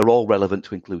 but they're all relevant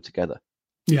to include together.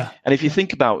 Yeah. And if you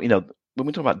think about, when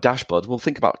we talk about dashboards, we'll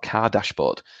think about a car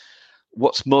dashboard.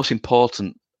 What's most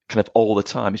important kind of all the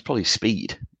time is probably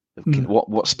speed.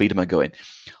 What speed am I going?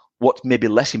 What may be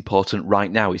less important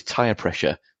right now is tire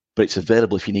pressure, but it's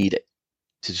available if you need it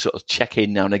to sort of check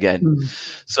in now and again.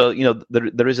 So,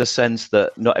 there is a sense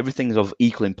that not everything is of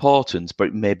equal importance, but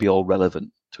it may be all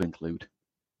relevant to include.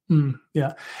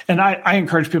 Yeah. And I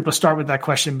encourage people to start with that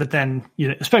question, but then,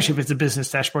 especially if it's a business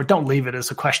dashboard, don't leave it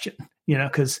as a question,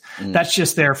 because that's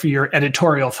just there for your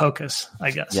editorial focus,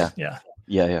 I guess.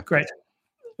 Yeah. Great.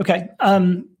 Okay.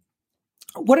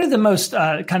 What are the most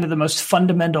kind of the most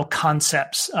fundamental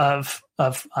concepts of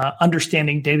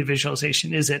understanding data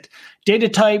visualization? Is it data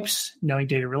types, knowing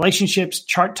data relationships,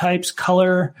 chart types,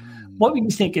 color? What would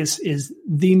you think is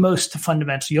the most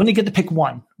fundamental? You only get to pick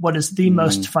one. What is the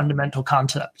most fundamental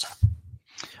concept?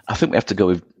 I think we have to go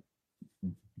with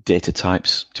data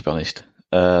types, to be honest,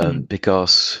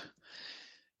 because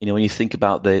when you think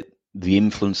about the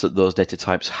influence that those data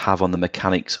types have on the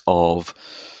mechanics of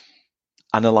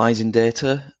analyzing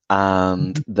data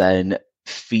and then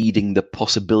feeding the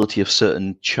possibility of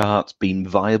certain charts being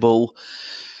viable,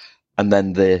 and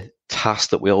then the task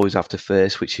that we always have to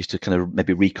face, which is to kind of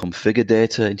maybe reconfigure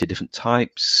data into different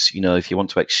types. If you want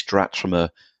to extract from a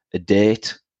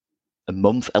date, a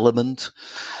month element,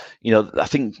 I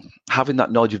think having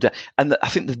that knowledge of data, and I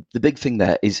think the big thing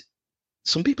there is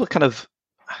some people are kind of,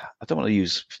 I don't want to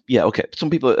use, some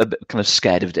people are a bit kind of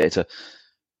scared of data.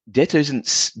 Data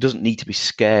doesn't need to be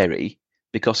scary,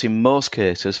 because in most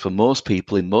cases, for most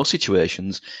people, in most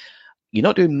situations, you're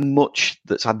not doing much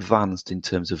that's advanced in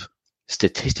terms of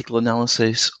statistical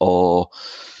analysis or,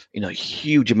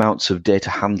 huge amounts of data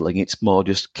handling. It's more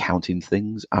just counting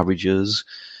things, averages,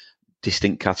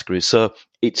 distinct categories. So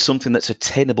it's something that's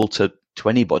attainable to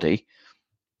anybody.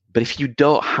 But if you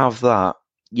don't have that,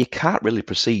 you can't really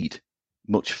proceed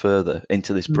much further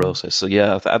into this process. So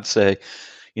yeah, I'd say,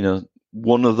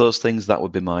 one of those things, that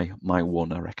would be my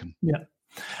one, I reckon. Yeah.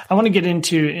 I want to get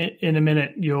into in a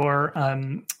minute your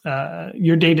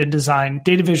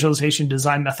data visualization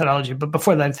design methodology. But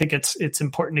before that, I think it's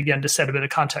important again to set a bit of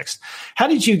context. How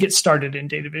did you get started in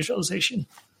data visualization?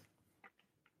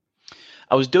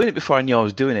 I was doing it before I knew I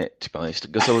was doing it, to be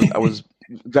honest, because I was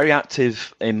very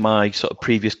active in my sort of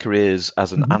previous careers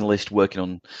as an analyst, working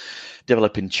on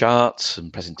developing charts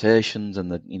and presentations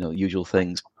and the usual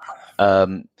things.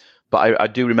 But I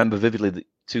do remember vividly that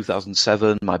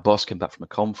 2007, my boss came back from a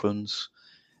conference,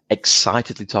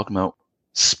 excitedly talking about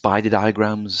spider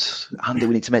diagrams. Andy,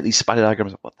 we need to make these spider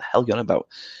diagrams. What the hell are you on about?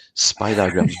 Spider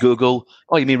diagrams. Google.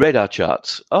 Oh, you mean radar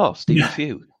charts? Oh, Stephen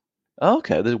Few. Oh,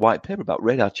 okay, there's a white paper about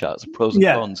radar charts, pros and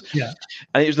cons. Yeah.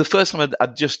 And it was the first time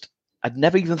I'd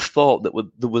never even thought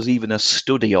that there was even a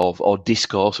study of or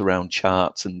discourse around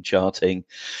charts and charting.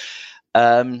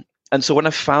 And so when I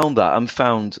found that, and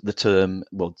found the term,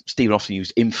 well, Stephen often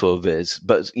used InfoVis,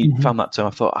 but he found that term,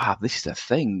 I thought, this is a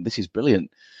thing. This is brilliant.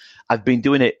 I've been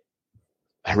doing it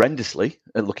horrendously,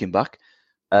 looking back,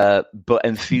 but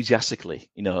enthusiastically,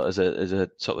 as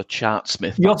a sort of a chart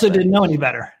smith. You also didn't know any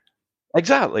better.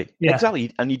 Exactly.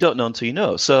 And you don't know until you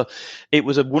know. So it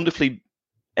was a wonderfully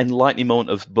enlightening moment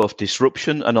of both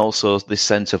disruption and also this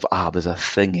sense of, there's a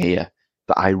thing here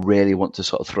that I really want to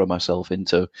sort of throw myself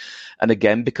into. And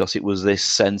again, because it was this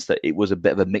sense that it was a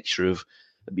bit of a mixture of,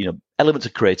 elements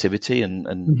of creativity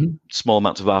and small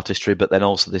amounts of artistry, but then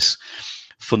also this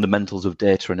fundamentals of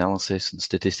data analysis and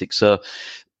statistics. So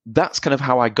that's kind of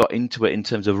how I got into it in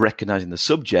terms of recognizing the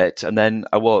subject. And then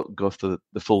I won't go through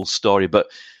the full story, but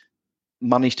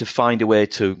managed to find a way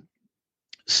to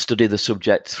study the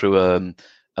subject through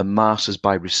a master's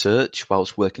by research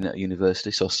whilst working at a university.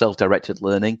 So self-directed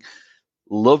learning.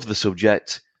 Loved the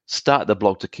subject, started the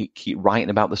blog to keep writing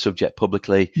about the subject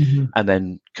publicly, and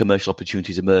then commercial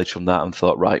opportunities emerged from that and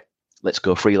thought, right, let's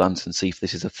go freelance and see if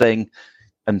this is a thing.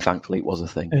 And thankfully it was a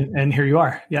thing. And here you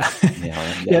are. Yeah.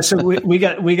 So we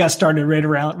got started right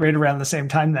around the same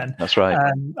time then. That's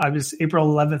right. I was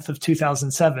April 11th of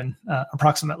 2007,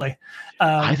 approximately.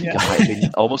 I think I might have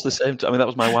been almost the same time. I mean, that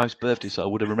was my wife's birthday, so I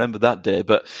would have remembered that day.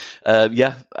 But Do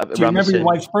you remember your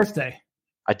wife's birthday?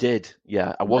 I did,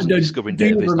 yeah. I wasn't discovering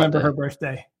database. Do you remember her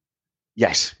birthday?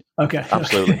 Yes. Okay.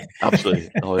 Absolutely.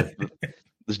 Oh,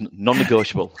 there's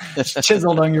non-negotiable.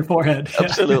 Chiseled on your forehead.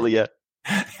 Absolutely, yeah.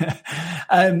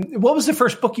 What was the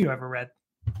first book you ever read?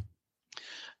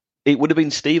 It would have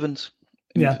been Stephen's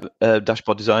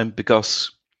Dashboard Design,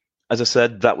 because, as I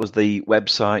said, that was the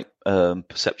website,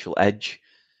 Perceptual Edge.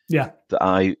 that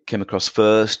I came across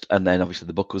first, and then obviously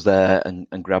the book was there and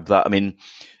grabbed that. I mean,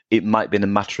 it might have been a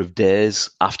matter of days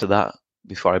after that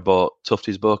before I bought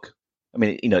Tufty's book. I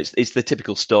mean, it's the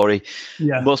typical story.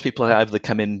 Yeah. Most people either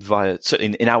come in via,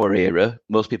 certainly in our era,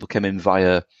 most people come in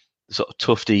via the sort of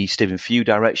Tufty, Stephen Few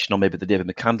direction, or maybe the David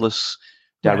McCandless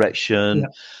direction,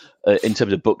 in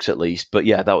terms of books at least. But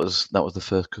yeah, that was the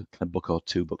first kind of book or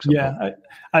two books.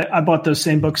 I bought those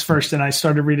same books first, and I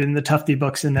started reading the Tufty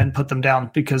books and then put them down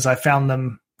because I found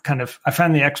them I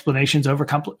found the explanations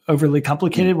overly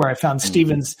complicated, where I found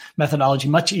Stephen's methodology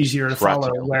much easier to follow,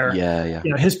 where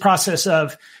his process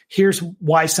of here's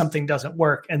why something doesn't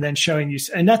work and then showing you,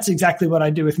 and that's exactly what I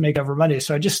do with Makeover Monday.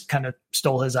 So I just kind of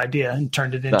stole his idea and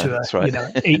turned it into an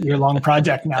 8-year-long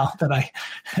project now that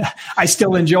I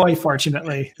still enjoy,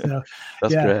 fortunately. So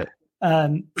that's great.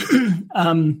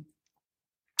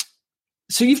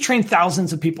 So you've trained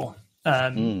thousands of people.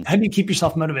 How do you keep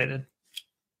yourself motivated?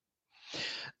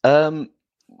 I mean,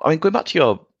 going back to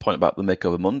your point about the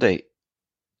Makeover Monday,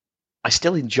 I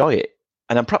still enjoy it.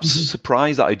 And I'm perhaps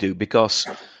surprised that I do,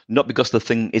 not because the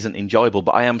thing isn't enjoyable,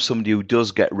 but I am somebody who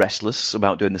does get restless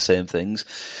about doing the same things.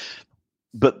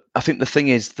 But I think the thing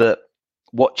is that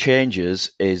what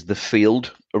changes is the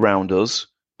field around us.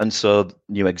 And so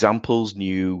new examples,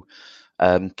 new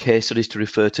case studies to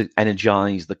refer to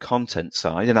energize the content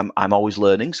side. And I'm always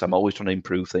learning, so I'm always trying to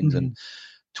improve things and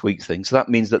tweak things. So that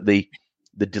means that the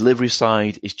delivery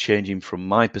side is changing from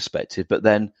my perspective, but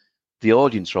then the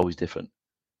audience are always different,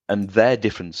 and their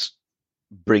difference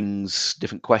brings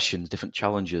different questions, different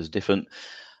challenges, different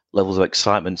levels of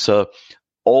excitement. So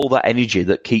all that energy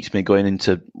that keeps me going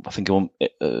into, I think I'm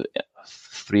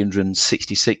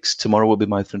 366, tomorrow will be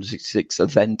my 366th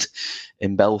event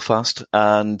in Belfast,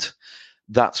 and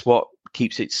that's what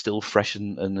keeps it still fresh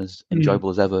and as enjoyable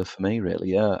as ever for me,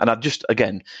 really. Yeah. And I'm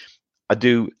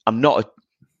not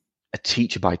a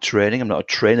teacher by training. I'm not a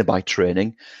trainer by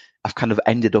training. I've kind of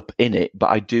ended up in it, but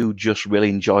I do just really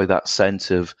enjoy that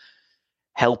sense of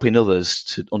helping others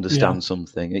to understand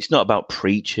something. It's not about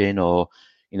preaching or,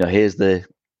 here's the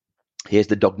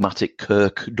dogmatic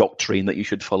Kirk doctrine that you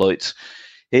should follow.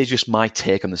 Here's just my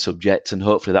take on the subject, and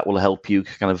hopefully that will help you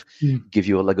kind of give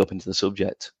you a leg up into the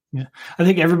subject. Yeah. I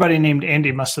think everybody named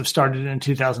Andy must have started in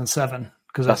 2007.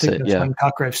 Because I think that's when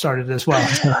Cockgrave started as well.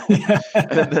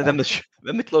 then they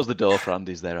close the door for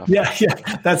Andy's thereafter. Yeah.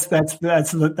 That's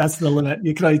the limit.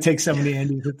 You can only take so many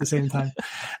Andys at the same time.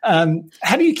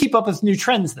 How do you keep up with new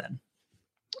trends then?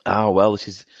 Oh well,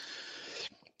 this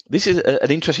is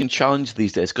an interesting challenge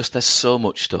these days because there's so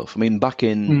much stuff. I mean, back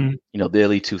in the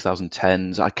early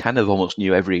 2010s, I kind of almost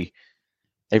knew every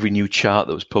new chart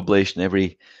that was published and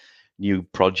every new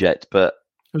project, but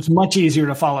it was much easier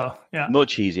to follow. Yeah.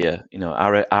 Much easier.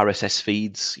 RSS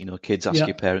feeds, kids ask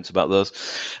your parents about those.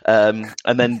 And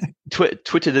then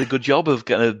Twitter did a good job of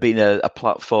kind of being a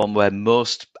platform where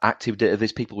most active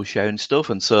database people were sharing stuff.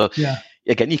 And so,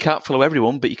 again, you can't follow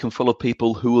everyone, but you can follow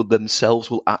people who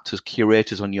themselves will act as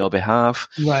curators on your behalf.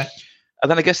 Right. And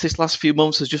then I guess this last few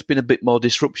months has just been a bit more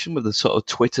disruption with the sort of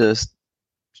Twitter,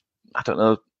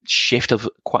 shift of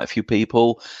quite a few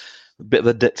people. A bit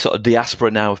of a sort of diaspora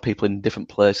now of people in different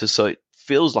places, so it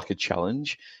feels like a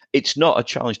challenge. It's not a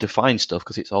challenge to find stuff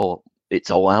because it's all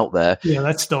out there. Yeah,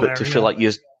 that's still but there. To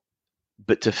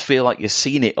feel like you're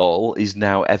seeing it all is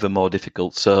now ever more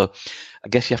difficult. So I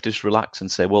guess you have to just relax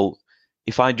and say, well,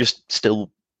 if I just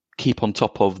still keep on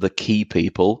top of the key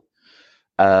people,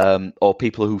 or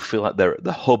people who feel like they're at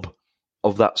the hub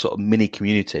of that sort of mini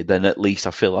community, then at least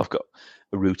I feel I've got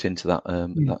a route into that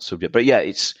that subject. But yeah,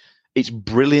 it's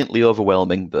brilliantly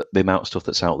overwhelming, the amount of stuff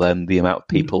that's out there and the amount of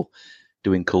people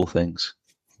doing cool things.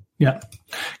 Yeah,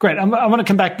 great. I want to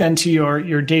come back then to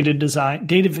your data design,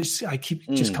 I keep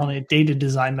just calling it data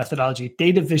design methodology,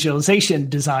 data visualization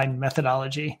design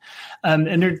methodology.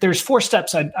 And there's 4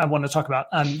 steps I want to talk about.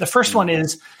 The first one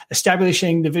is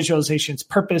establishing the visualization's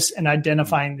purpose and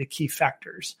identifying the key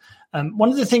factors. One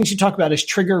of the things you talk about is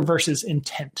trigger versus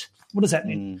intent. What does that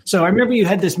mean? So I remember you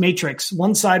had this matrix.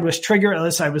 One side was trigger, other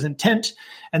side was intent,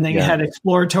 and then you had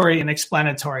exploratory and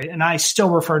explanatory. And I still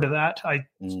refer to that. I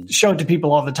show it to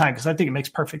people all the time because I think it makes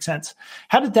perfect sense.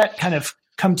 How did that kind of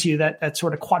come to you, that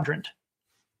sort of quadrant?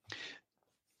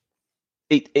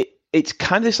 It's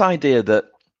kind of this idea that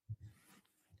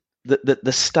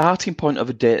the starting point of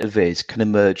a data viz can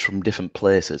emerge from different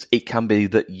places. It can be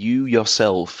that you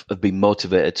yourself have been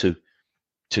motivated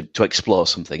to explore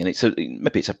something, and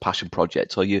maybe it's a passion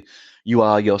project, or you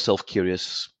are yourself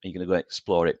curious and you're going to go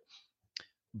explore it.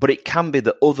 But it can be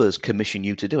that others commission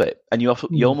you to do it, and you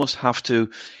almost have to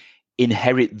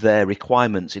inherit their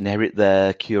requirements, inherit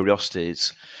their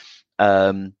curiosities,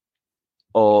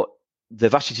 or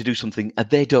they've asked you to do something and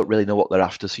they don't really know what they're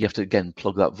after, so you have to, again,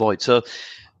 plug that void. So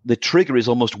the trigger is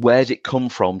almost where's it come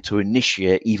from to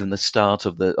initiate even the start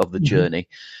of the journey.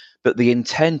 But the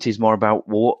intent is more about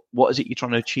what is it you're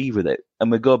trying to achieve with it?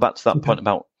 And we go back to that point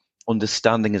about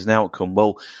understanding as an outcome.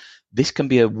 Well, this can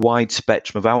be a wide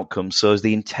spectrum of outcomes. So is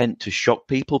the intent to shock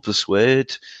people,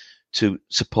 persuade, to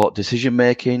support decision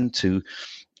making, to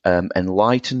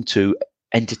enlighten, to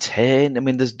entertain? I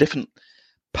mean, there's different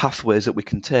pathways that we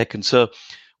can take. And so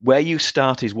where you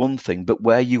start is one thing, but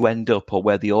where you end up or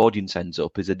where the audience ends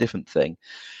up is a different thing.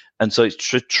 And so it's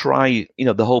to try,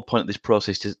 the whole point of this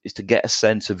process is to get a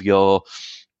sense of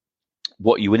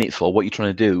what you're in it for, what you're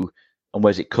trying to do, and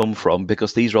where's it come from,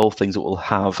 because these are all things that will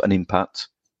have an impact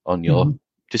on your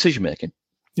decision making.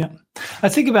 Yeah. I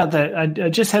think about that. I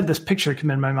just had this picture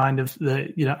come in my mind of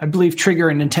I believe trigger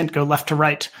and intent go left to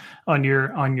right on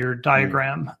your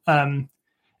diagram.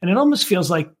 And it almost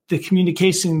feels like the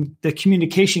communication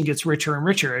gets richer and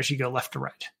richer as you go left to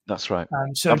right. That's right.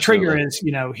 So trigger is,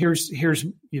 here's,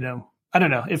 I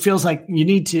don't know. It feels like you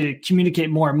need to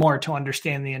communicate more and more to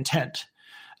understand the intent.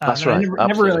 That's right. I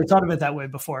never really thought of it that way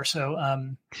before. So,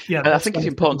 And I think it's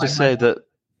important to say that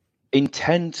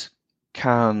intent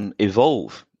can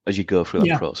evolve as you go through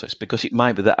that process, because it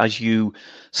might be that as you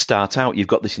start out, you've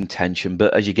got this intention,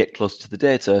 but as you get closer to the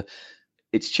data,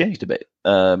 it's changed a bit.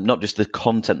 Not just the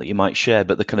content that you might share,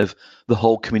 but the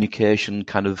whole communication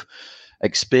kind of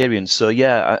experience. So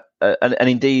and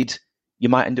indeed, you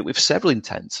might end up with several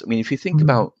intents. I mean, if you think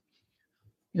about,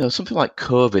 something like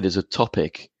COVID as a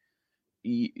topic,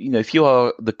 if you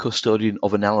are the custodian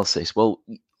of analysis, well,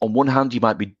 on one hand, you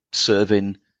might be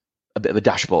serving a bit of a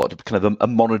dashboard, kind of a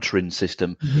monitoring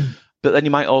system. But then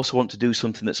you might also want to do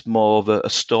something that's more of a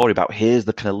story about here's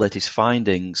the kind of latest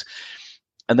findings.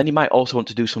 And then you might also want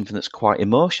to do something that's quite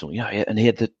emotional, and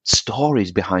hear the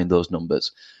stories behind those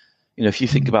numbers. If you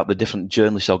think about the different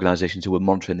journalist organizations who were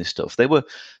monitoring this stuff, they were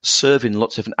serving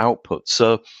lots of different outputs.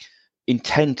 So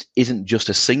intent isn't just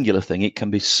a singular thing. It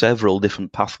can be several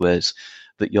different pathways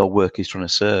that your work is trying to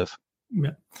serve.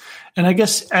 Yeah. And I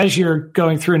guess as you're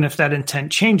going through, and if that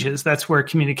intent changes, that's where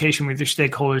communication with your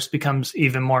stakeholders becomes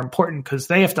even more important, because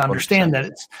they have to understand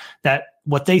 100%. that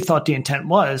what they thought the intent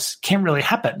was can't really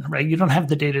happen, right? You don't have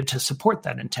the data to support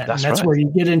that intent. That's right. Where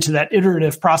you get into that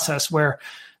iterative process where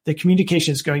the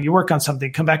communication is going, you work on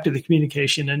something, come back to the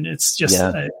communication. And it's just,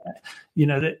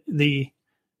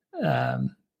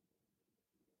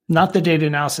 not the data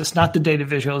analysis, not the data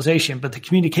visualization, but the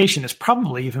communication is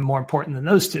probably even more important than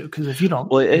those two. Because if you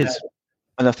don't... Well, it is.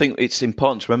 And I think it's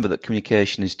important to remember that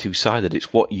communication is two-sided.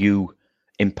 It's what you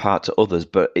impart to others,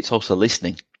 but it's also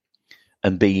listening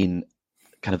and being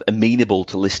kind of amenable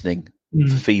to listening,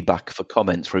 for feedback, for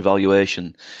comments, for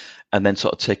evaluation, and then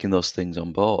sort of taking those things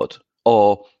on board.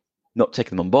 Or not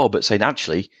taking them on board, but saying,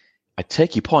 actually, I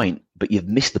take your point, but you've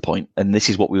missed the point, and this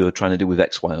is what we were trying to do with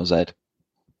X, Y, or Z.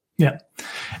 Yeah.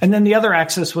 And then the other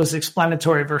axis was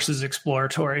explanatory versus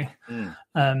exploratory.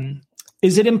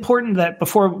 Is it important that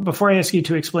before I ask you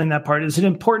to explain that part, is it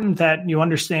important that you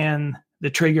understand the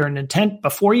trigger and intent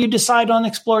before you decide on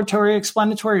exploratory or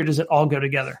explanatory, or does it all go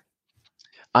together?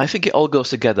 I think it all goes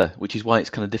together, which is why it's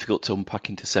kind of difficult to unpack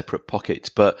into separate pockets.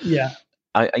 But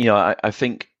I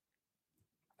think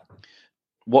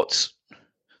what's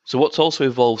also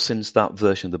evolved since that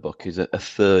version of the book is a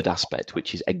third aspect,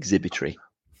 which is exhibitory,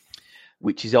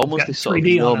 which is almost this sort of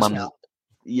no man's.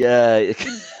 Yeah,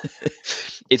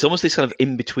 it's almost this kind of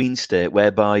in-between state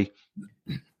whereby.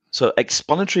 So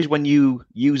explanatory is when you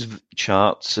use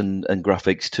charts and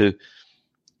graphics to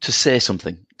say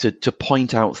something, to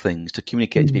point out things, to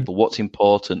communicate to people what's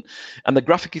important. And the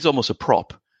graphic is almost a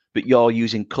prop, but you're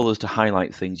using colors to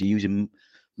highlight things. You're using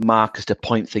markers to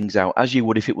point things out, as you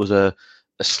would if it was a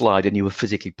slide and you were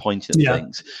physically pointing at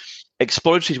things.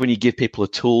 Exploratory is when you give people a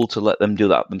tool to let them do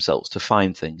that themselves, to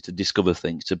find things, to discover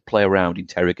things, to play around,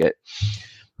 interrogate.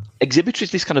 Exhibitory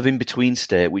is this kind of in-between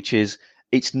state, which is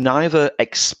it's neither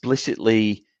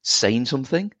explicitly saying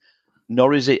something,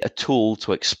 nor is it a tool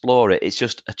to explore it. It's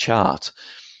just a chart.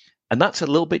 And that's a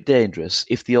little bit dangerous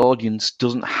if the audience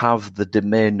doesn't have the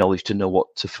domain knowledge to know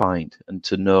what to find and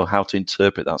to know how to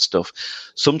interpret that stuff.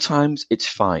 Sometimes it's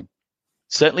fine.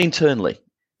 Certainly internally.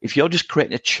 If you're just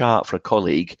creating a chart for a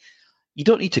colleague, you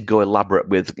don't need to go elaborate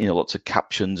with lots of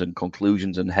captions and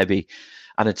conclusions and heavy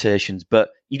annotations, but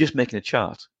you're just making a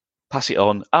chart. Pass it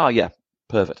on. Ah, yeah,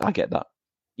 perfect. I get that.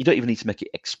 You don't even need to make it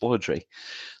exploratory.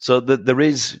 So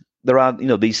there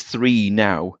are these three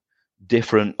now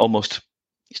different, almost,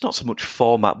 it's not so much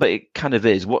format, but it kind of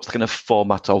is. What's the kind of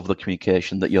format of the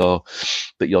communication that you're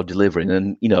delivering?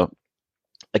 And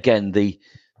again, the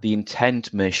the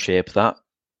intent may shape that,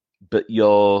 but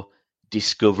your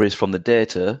discoveries from the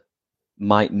data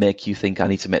might make you think, I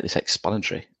need to make this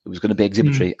explanatory. It was going to be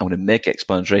exhibitory. I'm going to make it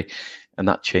explanatory, and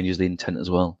that changes the intent as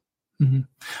well. Mm-hmm.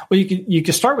 Well, you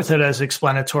can start with it as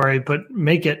explanatory, but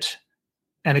make it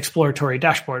an exploratory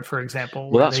dashboard, for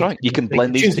example. Well, that's right. You can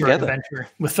blend these together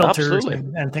with filters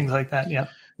and things like that. Yeah.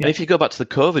 And if you go back to the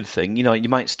COVID thing, you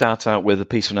might start out with a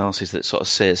piece of analysis that sort of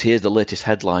says, here's the latest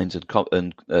headlines and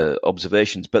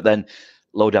observations, but then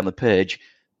low down the page,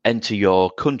 enter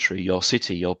your country, your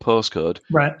city, your postcode,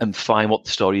 right, and find what the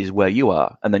story is where you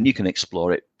are. And then you can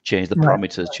explore it, change the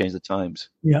parameters, change the times.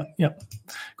 Yeah.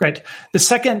 Great. The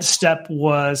second step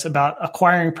was about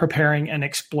acquiring, preparing, and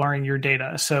exploring your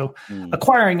data. So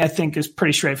acquiring, I think, is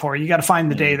pretty straightforward. You got to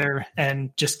find the data and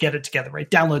just get it together, right?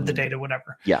 Download the data,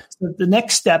 whatever. Yeah. So the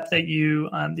next step that you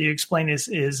explain is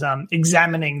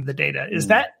examining the data. Is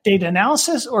that data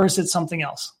analysis, or is it something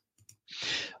else?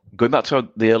 Going back to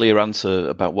the earlier answer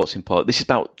about what's important, this is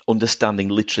about understanding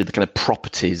literally the kind of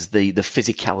properties, the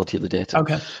physicality of the data.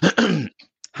 Okay.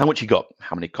 How much you got?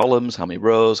 How many columns? How many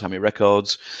rows? How many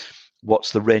records?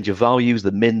 What's the range of values?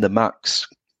 The min, the max,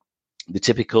 the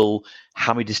typical?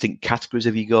 How many distinct categories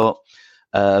have you got?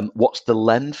 What's the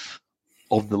length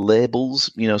of the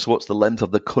labels? So what's the length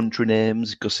of the country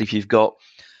names? Because if you've got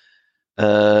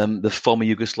the former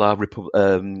Yugoslav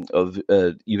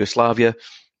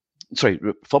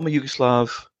former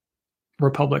Yugoslav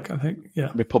Republic, I think.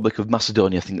 Yeah. Republic of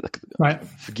Macedonia, I think. Right.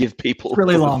 Forgive people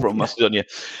really long, from Macedonia.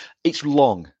 It's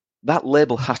long. That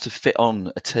label has to fit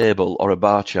on a table or a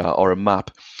bar chart or a map.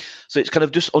 So it's kind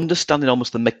of just understanding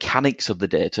almost the mechanics of the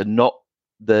data, not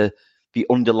the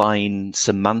underlying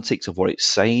semantics of what it's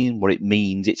saying, what it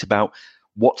means. It's about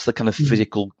what's the kind of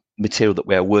physical material that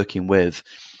we're working with.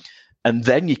 And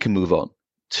then you can move on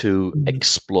to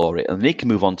explore it, and then you can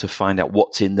move on to find out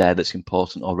what's in there that's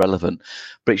important or relevant.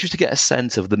 But it's just to get a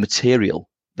sense of the material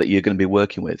that you're going to be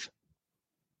working with.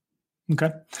 Okay.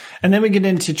 And then we get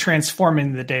into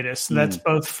transforming the data. So that's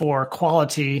both for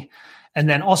quality and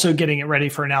then also getting it ready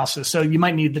for analysis. So you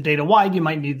might need the data wide, you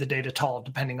might need the data tall,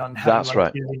 depending on how you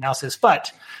want to do the analysis.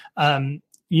 But you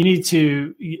need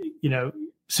to,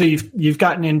 so you've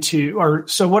gotten into,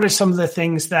 so what are some of the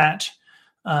things that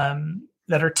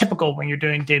are typical when you're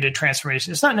doing data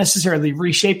transformation? It's not necessarily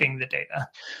reshaping the data.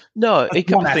 No, it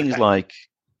can be things like,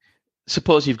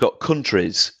 suppose you've got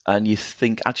countries and you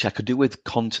think, actually, I could do with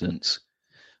continents.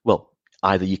 Well,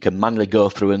 either you can manually go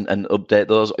through and update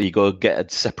those, or you go get a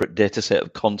separate data set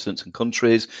of continents and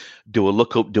countries, do a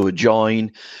lookup, do a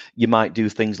join. You might do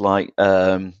things like,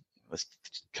 let's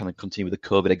kind of continue with the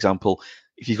COVID example.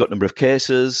 If you've got number of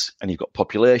cases and you've got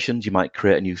populations, you might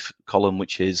create a new column,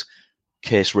 which is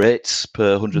case rates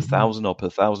per 100,000 or per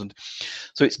 1,000.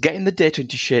 So it's getting the data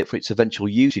into shape for its eventual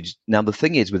usage. Now, the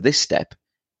thing is, with this step,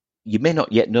 you may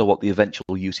not yet know what the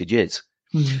eventual usage is.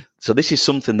 So this is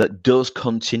something that does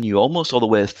continue almost all the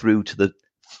way through to the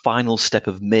final step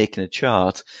of making a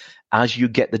chart as you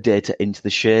get the data into the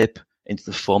shape, into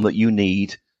the form that you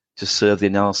need to serve the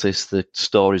analysis, the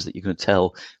stories that you're going to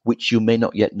tell, which you may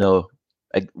not yet know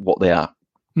what they are.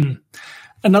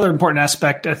 Another important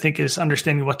aspect, I think, is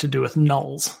understanding what to do with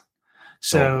nulls.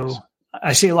 So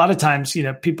I see a lot of times,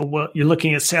 people you're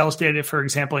looking at sales data, for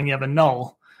example, and you have a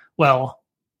null. Well,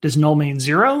 does null mean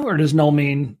zero, or does null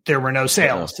mean there were no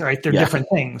sales, right? They're different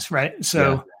things, right?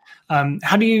 So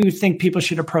how do you think people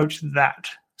should approach that?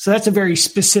 So that's a very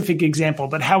specific example,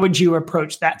 but how would you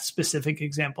approach that specific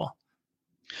example?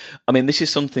 I mean, this is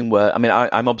something where,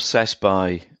 I'm obsessed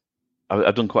by,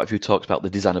 I've done quite a few talks about the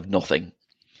design of nothing.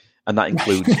 And that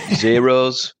includes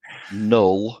zeros,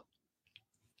 null,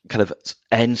 kind of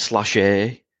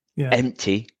n/a,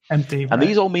 empty. Empty. And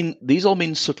these all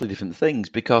mean subtly different things,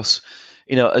 because,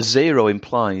 a zero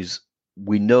implies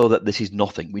we know that this is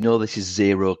nothing. We know this is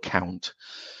zero count.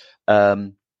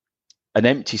 An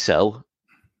empty cell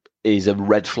is a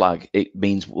red flag. It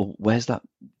means, well, where's that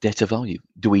data value?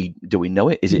 Do we know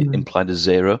it? Is it implied as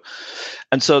zero?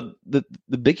 And so the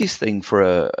biggest thing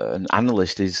for an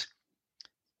analyst is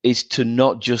to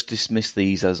not just dismiss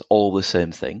these as all the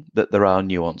same thing, that there are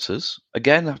nuances.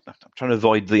 Again, I'm trying to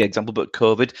avoid the example, but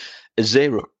COVID, a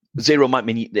zero might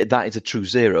mean that is a true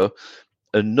zero.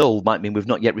 A null might mean we've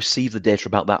not yet received the data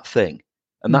about that thing.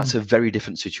 And that's a very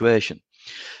different situation.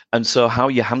 And so how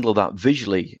you handle that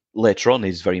visually later on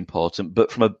is very important. But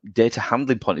from a data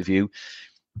handling point of view,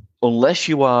 unless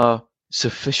you are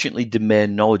sufficiently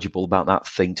domain knowledgeable about that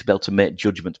thing to be able to make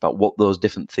judgments about what those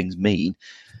different things mean,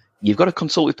 you've got to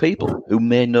consult with people who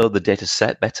may know the data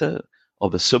set better or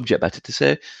the subject better to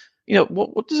say,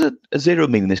 what does a zero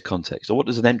mean in this context? Or what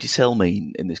does an empty cell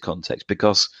mean in this context?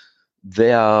 Because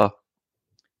they are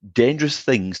dangerous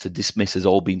things to dismiss as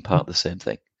all being part of the same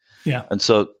thing. Yeah. And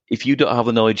so if you don't have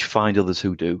the knowledge, find others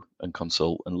who do and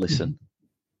consult and listen.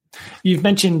 You've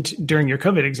mentioned during your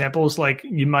COVID examples, like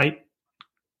you might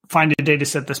find a data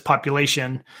set, this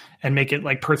population, and make it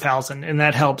like per thousand. And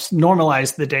that helps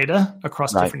normalize the data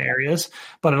across different areas,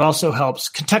 but it also helps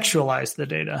contextualize the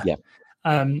data.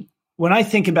 Yeah. When I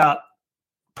think about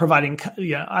providing,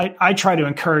 I try to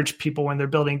encourage people when they're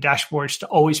building dashboards to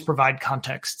always provide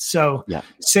context. So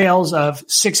sales of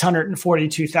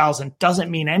 642,000 doesn't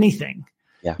mean anything.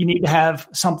 Yeah. You need to have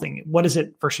something. What is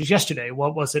it versus yesterday?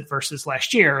 What was it versus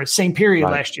last year? Same period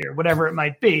last year, whatever it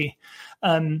might be.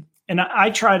 And I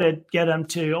try to get them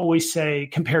to always say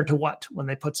compared to what when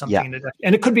they put something in it.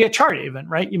 And it could be a chart even,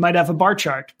 right? You might have a bar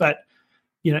chart, but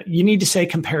you need to say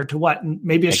compared to what, and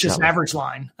maybe it's just an average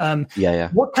line.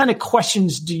 What kind of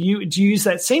questions do you use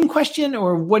that same question,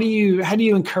 or how do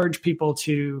you encourage people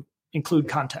to include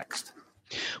context?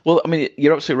 Well, I mean,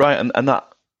 you're absolutely right. And that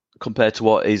compared to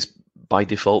what is by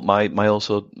default,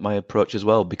 my approach as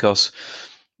well, because,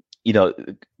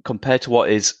 compared to what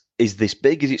is this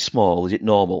big? Is it small? Is it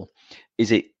normal?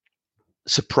 Is it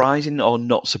surprising or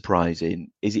not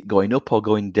surprising? Is it going up or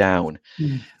going down?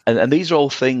 And these are all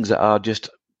things that are just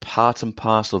part and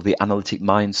parcel of the analytic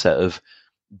mindset of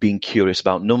being curious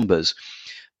about numbers.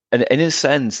 And in a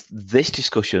sense, this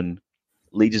discussion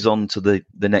leads us on to the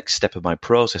next step of my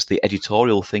process, the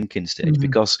editorial thinking stage,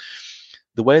 because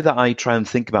the way that I try and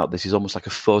think about this is almost like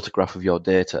a photograph of your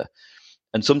data.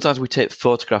 And sometimes we take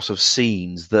photographs of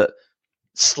scenes that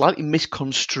slightly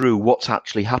misconstrue what's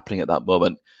actually happening at that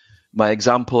moment. My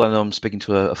example, and I'm speaking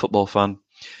to a football fan,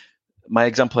 my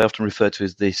example I often refer to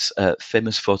is this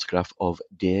famous photograph of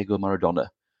Diego Maradona,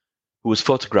 who was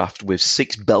photographed with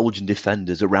 6 Belgian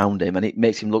defenders around him, and it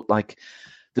makes him look like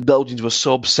the Belgians were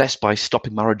so obsessed by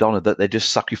stopping Maradona that they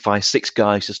just sacrificed 6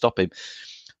 guys to stop him.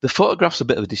 The photograph's a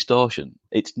bit of a distortion.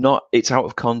 It's out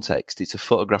of context. It's a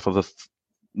photograph of a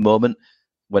moment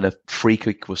when a free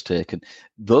kick was taken.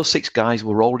 Those 6 guys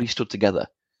were already stood together.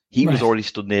 He was already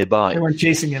stood nearby. They weren't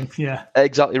chasing him. Yeah.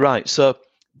 Exactly right. So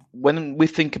when we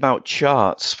think about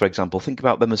charts, for example, think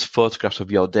about them as photographs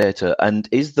of your data. And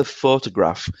is the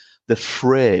photograph the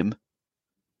frame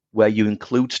where you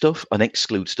include stuff and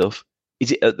exclude stuff?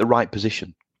 Is it at the right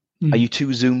position? Are you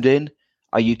too zoomed in?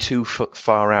 Are you too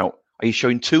far out? Are you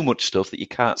showing too much stuff that you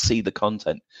can't see the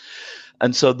content?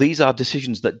 And so these are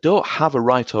decisions that don't have a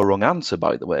right or wrong answer,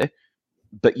 by the way,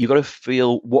 but you've got to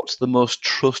feel what's the most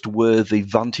trustworthy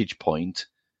vantage point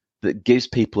that gives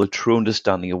people a true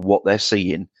understanding of what they're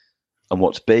seeing and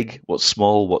what's big, what's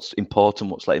small, what's important,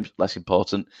 what's less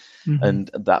important. And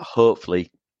that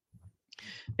hopefully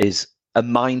is a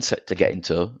mindset to get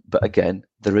into. But again,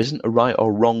 there isn't a right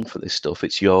or wrong for this stuff.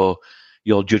 It's your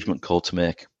judgment call to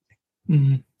make.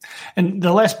 And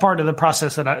the last part of the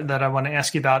process that I want to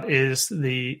ask you about is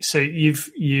so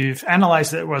you've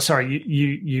analyzed it. Well, sorry,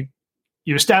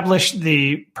 you established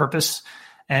the purpose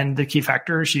and the key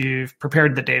factors. You've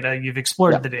prepared the data. You've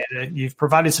explored the data. You've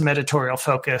provided some editorial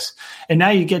focus, and now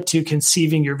you get to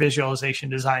conceiving your visualization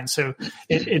design. So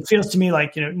it feels to me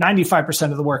like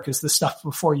 95% of the work is the stuff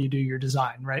before you do your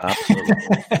design, right?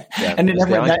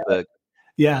 Absolutely.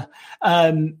 Yeah,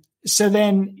 So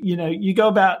then, you go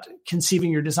about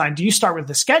conceiving your design. Do you start with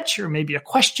a sketch or maybe a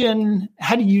question?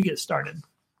 How do you get started?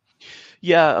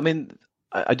 Yeah, I mean,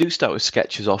 I do start with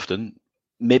sketches often,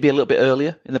 maybe a little bit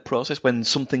earlier in the process when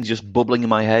something's just bubbling in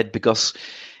my head, because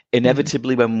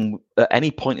inevitably when at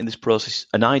any point in this process,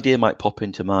 an idea might pop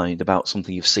into mind about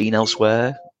something you've seen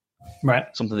elsewhere, right?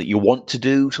 Something that you want to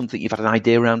do, something you've had an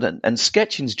idea around, and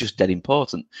sketching is just dead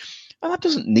important. And that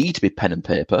doesn't need to be pen and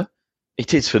paper.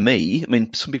 It is for me. I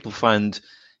mean, some people find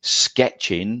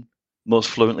sketching most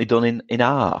fluently done in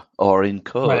R or in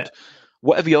code. Right.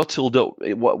 Whatever your tool does,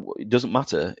 it doesn't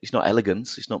matter. It's not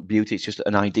elegance. It's not beauty. It's just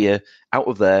an idea out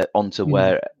of there onto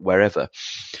wherever.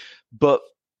 But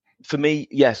for me,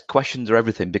 yes, questions are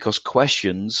everything, because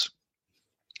questions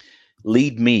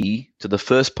lead me to the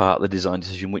first part of the design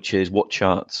decision, which is what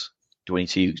charts do I need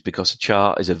to use? Because a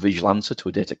chart is a visual answer to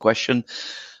a data question.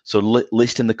 So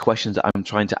listing the questions that I'm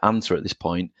trying to answer at this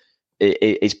point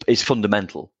is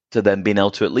fundamental to then being able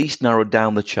to at least narrow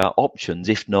down the chart options,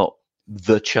 if not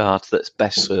the chart that's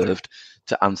best served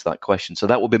to answer that question. So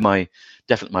that will be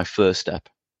definitely my first step.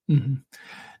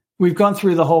 We've gone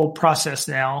through the whole process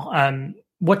now.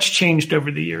 What's changed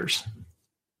over the years?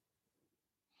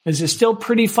 Is it still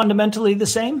pretty fundamentally the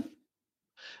same?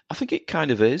 I think it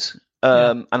kind of is.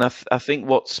 And I think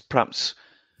what's perhaps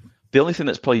the only thing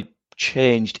that's probably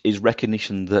changed is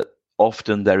recognition that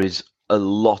often there is a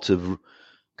lot of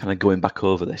kind of going back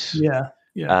over this. Yeah.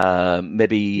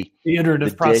 Maybe the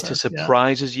iterative process, data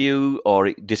surprises you, or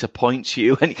it disappoints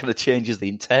you, and it kind of changes the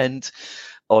intent,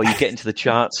 or you get into the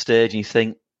chart stage and you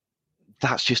think,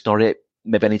 that's just not it.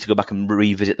 Maybe I need to go back and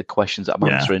revisit the questions that I'm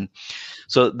answering.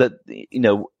 So that,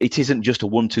 it isn't just a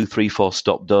 1, 2, 3, 4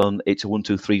 stop done. It's a 1,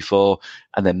 2, 3, 4,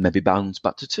 and then maybe bounce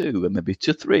back to 2, and maybe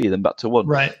to 3, then back to 1.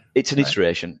 Right. It's an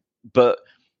iteration. But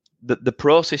the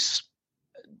process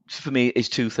for me is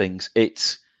two things.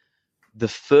 It's the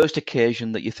first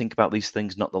occasion that you think about these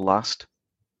things, not the last,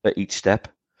 at each step.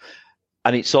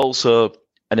 And it's also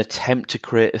an attempt to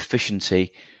create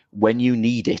efficiency when you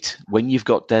need it, when you've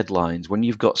got deadlines, when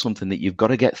you've got something that you've got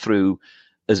to get through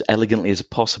as elegantly as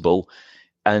possible.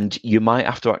 And you might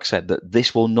have to accept that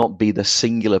this will not be the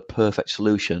singular perfect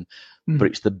solution, but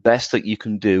it's the best that you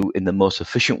can do in the most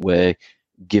efficient way,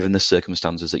 given the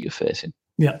circumstances that you're facing.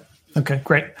 Yeah. Okay,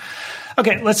 great.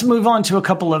 Okay, let's move on to a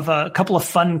couple of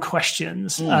fun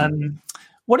questions.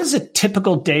 What does a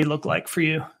typical day look like for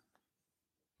you?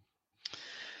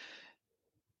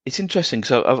 It's interesting.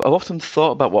 So I've often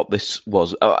thought about what this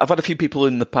was. I've had a few people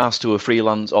in the past who are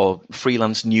freelance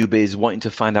newbies wanting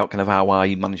to find out kind of how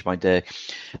I manage my day.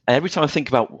 And every time I think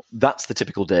about that's the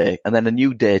typical day, and then a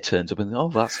new day turns up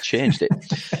and that's changed it.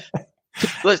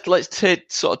 Let's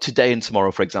take sort of today and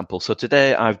tomorrow, for example. So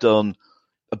today I've done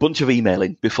a bunch of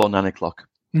emailing before 9 o'clock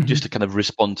just to kind of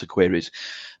respond to queries.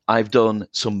 I've done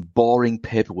some boring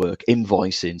paperwork,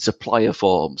 invoicing, supplier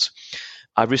forms.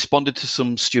 I've responded to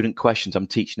some student questions. I'm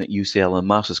teaching at UCL a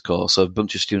master's course, so a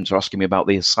bunch of students are asking me about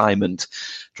the assignment,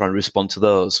 trying to respond to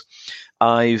those.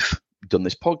 I've done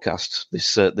this podcast,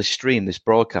 this stream, this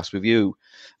broadcast with you.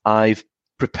 I've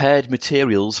prepared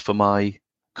materials for my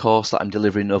course that I'm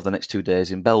delivering over the next 2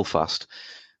 days in Belfast.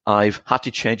 I've had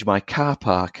to change my car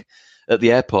park at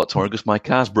the airport tomorrow because my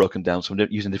car's broken down, so I'm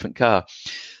using a different car.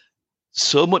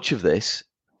 So much of this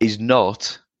is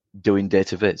not doing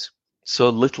data viz. So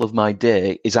little of my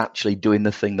day is actually doing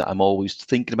the thing that I'm always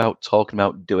thinking about, talking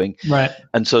about, doing. Right.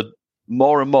 And so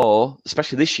more and more,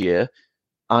 especially this year,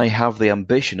 I have the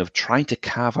ambition of trying to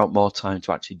carve out more time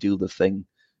to actually do the thing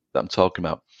that I'm talking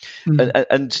about.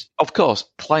 And of course,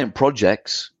 client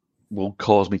projects will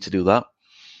cause me to do that.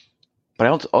 But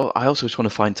I also just want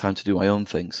to find time to do my own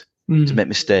things, to make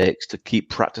mistakes, to keep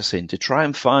practicing, to try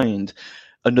and find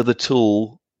another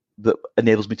tool that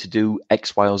enables me to do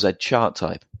X, Y, or Z chart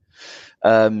type.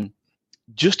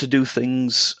 Just to do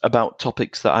things about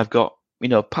topics that I've got,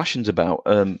 passions about.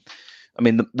 I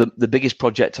mean, the biggest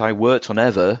project I worked on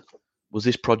ever was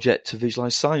this project to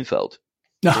visualize Seinfeld,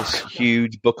 this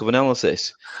huge book of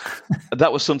analysis.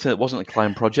 That was something that wasn't a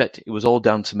client project. It was all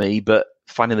down to me, but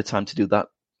finding the time to do that,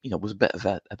 was a bit of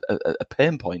a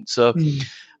pain point. So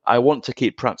I want to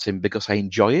keep practicing because I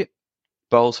enjoy it,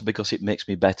 but also because it makes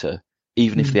me better.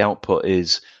 Even if the output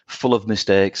is full of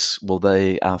mistakes, well,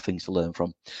 they are things to learn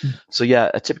from. So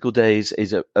yeah, a typical day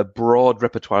is a broad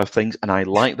repertoire of things, and I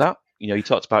like that. You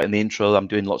talked about in the intro, I'm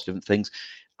doing lots of different things.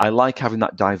 I like having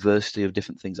that diversity of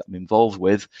different things that I'm involved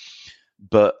with,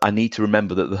 but I need to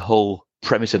remember that the whole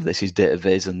premise of this is data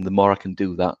viz, and the more I can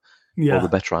do that, the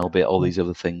better I'll be at all these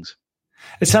other things.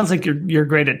 It sounds like you're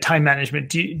great at time management.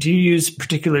 Do you use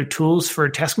particular tools for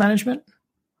task management?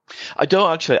 I don't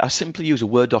actually. I simply use a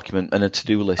Word document and a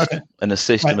to-do list and a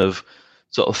system of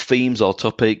sort of themes or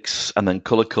topics, and then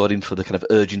color coding for the kind of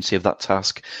urgency of that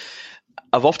task.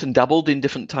 I've often dabbled in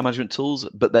different time management tools,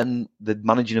 but then the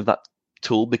managing of that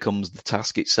tool becomes the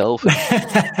task itself.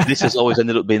 This has always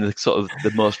ended up being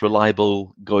the most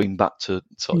reliable going back to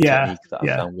technique that I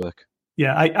found work.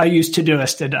 Yeah, I use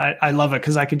Todoist, and I love it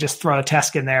because I can just throw a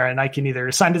task in there, and I can either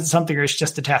assign it to something or it's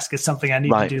just a task. It's something I need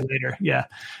to do later. Yeah,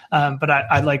 but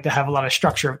I like to have a lot of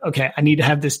structure. Okay, I need to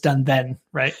have this done then,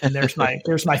 right? And there's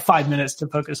my 5 minutes to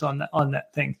focus on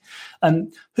that thing.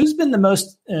 Who's been the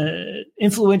most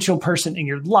influential person in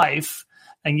your life?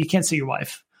 And you can't see your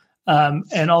wife.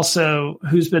 And also,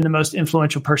 who's been the most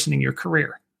influential person in your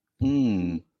career?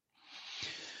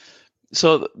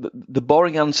 So the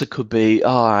boring answer could be,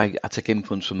 I take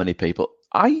influence from many people.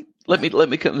 Let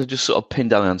me kind of just sort of pin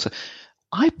down an answer.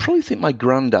 I probably think my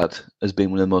granddad has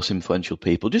been one of the most influential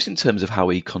people, just in terms of how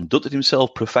he conducted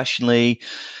himself professionally,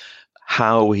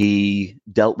 how he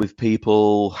dealt with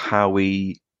people, how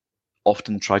he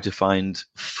often tried to find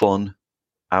fun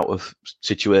out of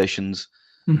situations.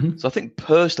 So I think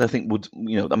personally,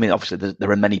 obviously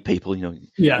there are many people,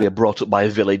 we are brought up by a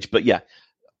village, but yeah.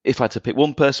 If I had to pick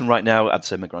one person right now, I'd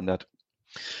say my granddad.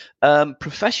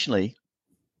 Professionally,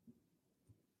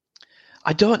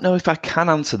 I don't know if I can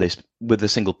answer this with a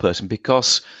single person,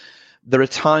 because there are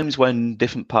times when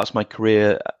different parts of my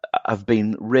career have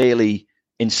been really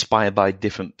inspired by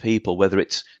different people, whether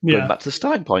it's going back to the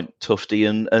starting point, Tufty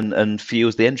and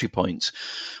Fuse, the entry points,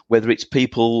 whether it's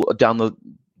people down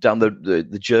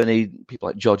the journey, people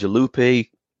like Georgia Lupi,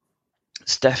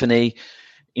 Stephanie,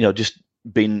 just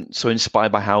been so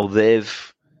inspired by how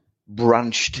they've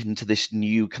branched into this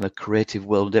new kind of creative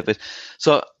world.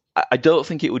 So I don't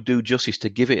think it would do justice to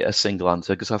give it a single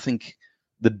answer, because I think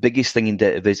the biggest thing in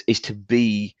Dataviz is to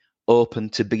be open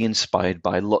to be inspired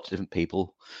by lots of different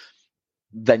people.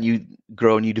 Then you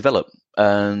grow and you develop,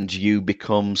 and you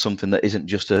become something that isn't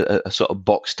just a sort of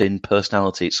boxed in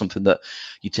personality. It's something that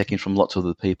you're taking from lots of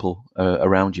other people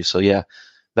around you. So yeah,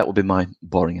 that would be my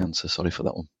boring answer. Sorry for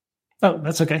that one. Oh,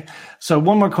 that's okay. So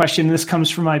one more question. This comes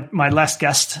from my last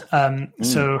guest.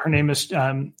 So her name is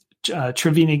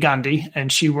Triveni Gandhi,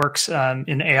 and she works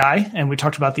in AI, and we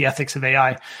talked about the ethics of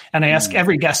AI. And I ask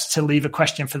every guest to leave a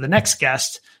question for the next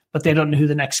guest, but they don't know who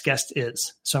the next guest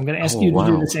is. So I'm going to ask you to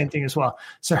do the same thing as well.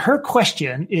 So her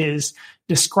question is,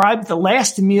 describe the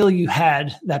last meal you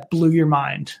had that blew your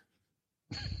mind.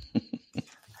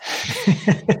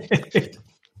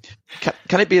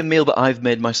 Can it be a meal that I've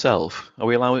made myself? Are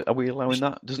we allowing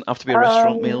that? It doesn't have to be a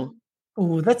restaurant meal.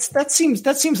 Oh, that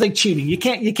seems like cheating. You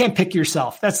can't pick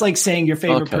yourself. That's like saying your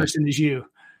favorite person is you.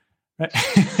 Right?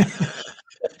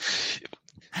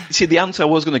 See, the answer I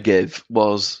was going to give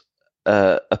was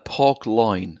a pork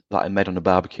loin that I made on a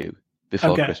barbecue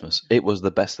before Christmas. It was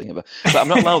the best thing ever. But I'm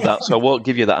not allowed that, so I won't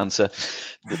give you that answer.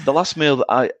 The last meal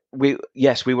that we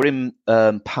were in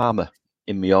Palma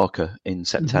in Mallorca in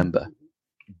September. Mm-hmm.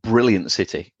 Brilliant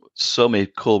city, so many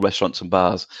cool restaurants and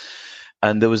bars,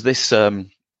 and there was this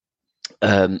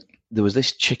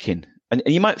chicken, and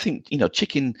you might think,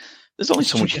 chicken, there's only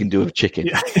so much you can do with chicken.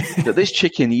 Yeah. But this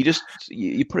chicken,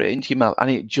 you put it into your mouth, and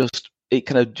it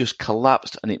kind of just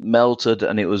collapsed, and it melted,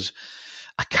 and it was,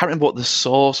 I can't remember what the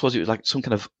sauce was. It was like some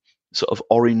kind of sort of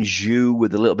orange jus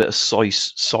with a little bit of soy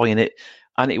in it,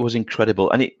 and it was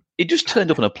incredible. And it just turned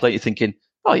up on a plate. You're thinking,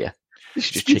 oh yeah,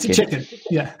 this is just chicken.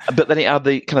 Yeah. But then it had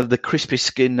the kind of the crispy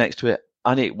skin next to it,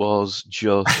 and it was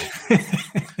just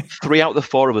 3 out of the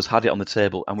 4 of us had it on the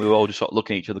table, and we were all just sort of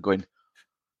looking at each other going,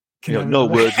 no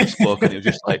words were spoken. It was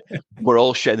just like, we're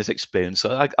all sharing this experience.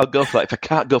 So I'll go for that. If I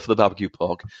can't go for the barbecue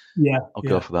pork, I'll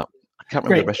go for that. I can't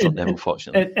remember the restaurant name,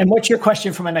 unfortunately. And what's your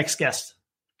question for my next guest?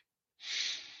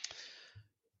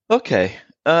 Okay.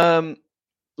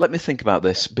 Let me think about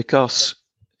this, because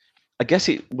I guess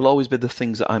it will always be the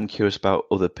things that I'm curious about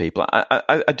other people.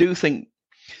 I do think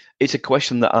it's a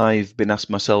question that I've been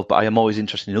asked myself, but I am always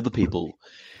interested in other people,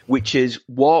 which is,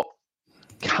 what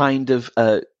kind of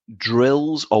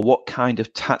drills or what kind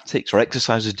of tactics or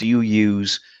exercises do you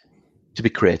use to be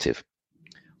creative?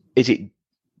 Is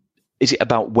it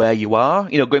about where you are?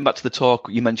 Going back to the talk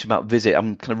you mentioned about visit,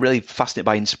 I'm kind of really fascinated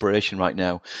by inspiration right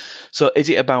now. So is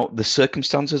it about the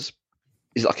circumstances?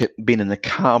 Is it like being in a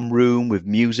calm room with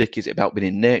music? Is it about being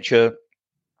in nature?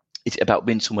 Is it about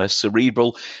being somewhere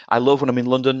cerebral? I love when I'm in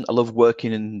London, I love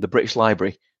working in the British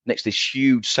Library next to this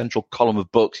huge central column of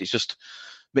books. It just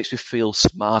makes me feel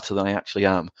smarter than I actually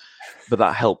am. But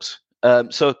that helps.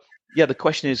 So the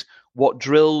question is, what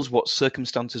drills, what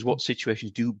circumstances, what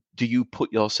situations do you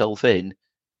put yourself in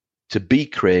to be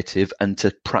creative and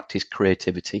to practice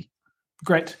creativity?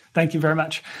 Great. Thank you very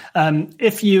much.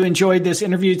 If you enjoyed this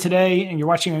interview today and you're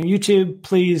watching on YouTube,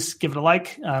 please give it a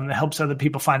like. It helps other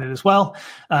people find it as well.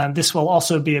 This will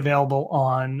also be available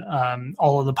on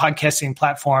all of the podcasting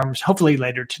platforms, hopefully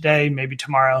later today, maybe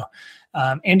tomorrow.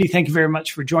 Andy, thank you very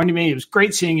much for joining me. It was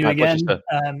great seeing you again. Likewise.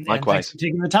 And thanks for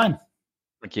taking the time.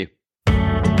 Thank you.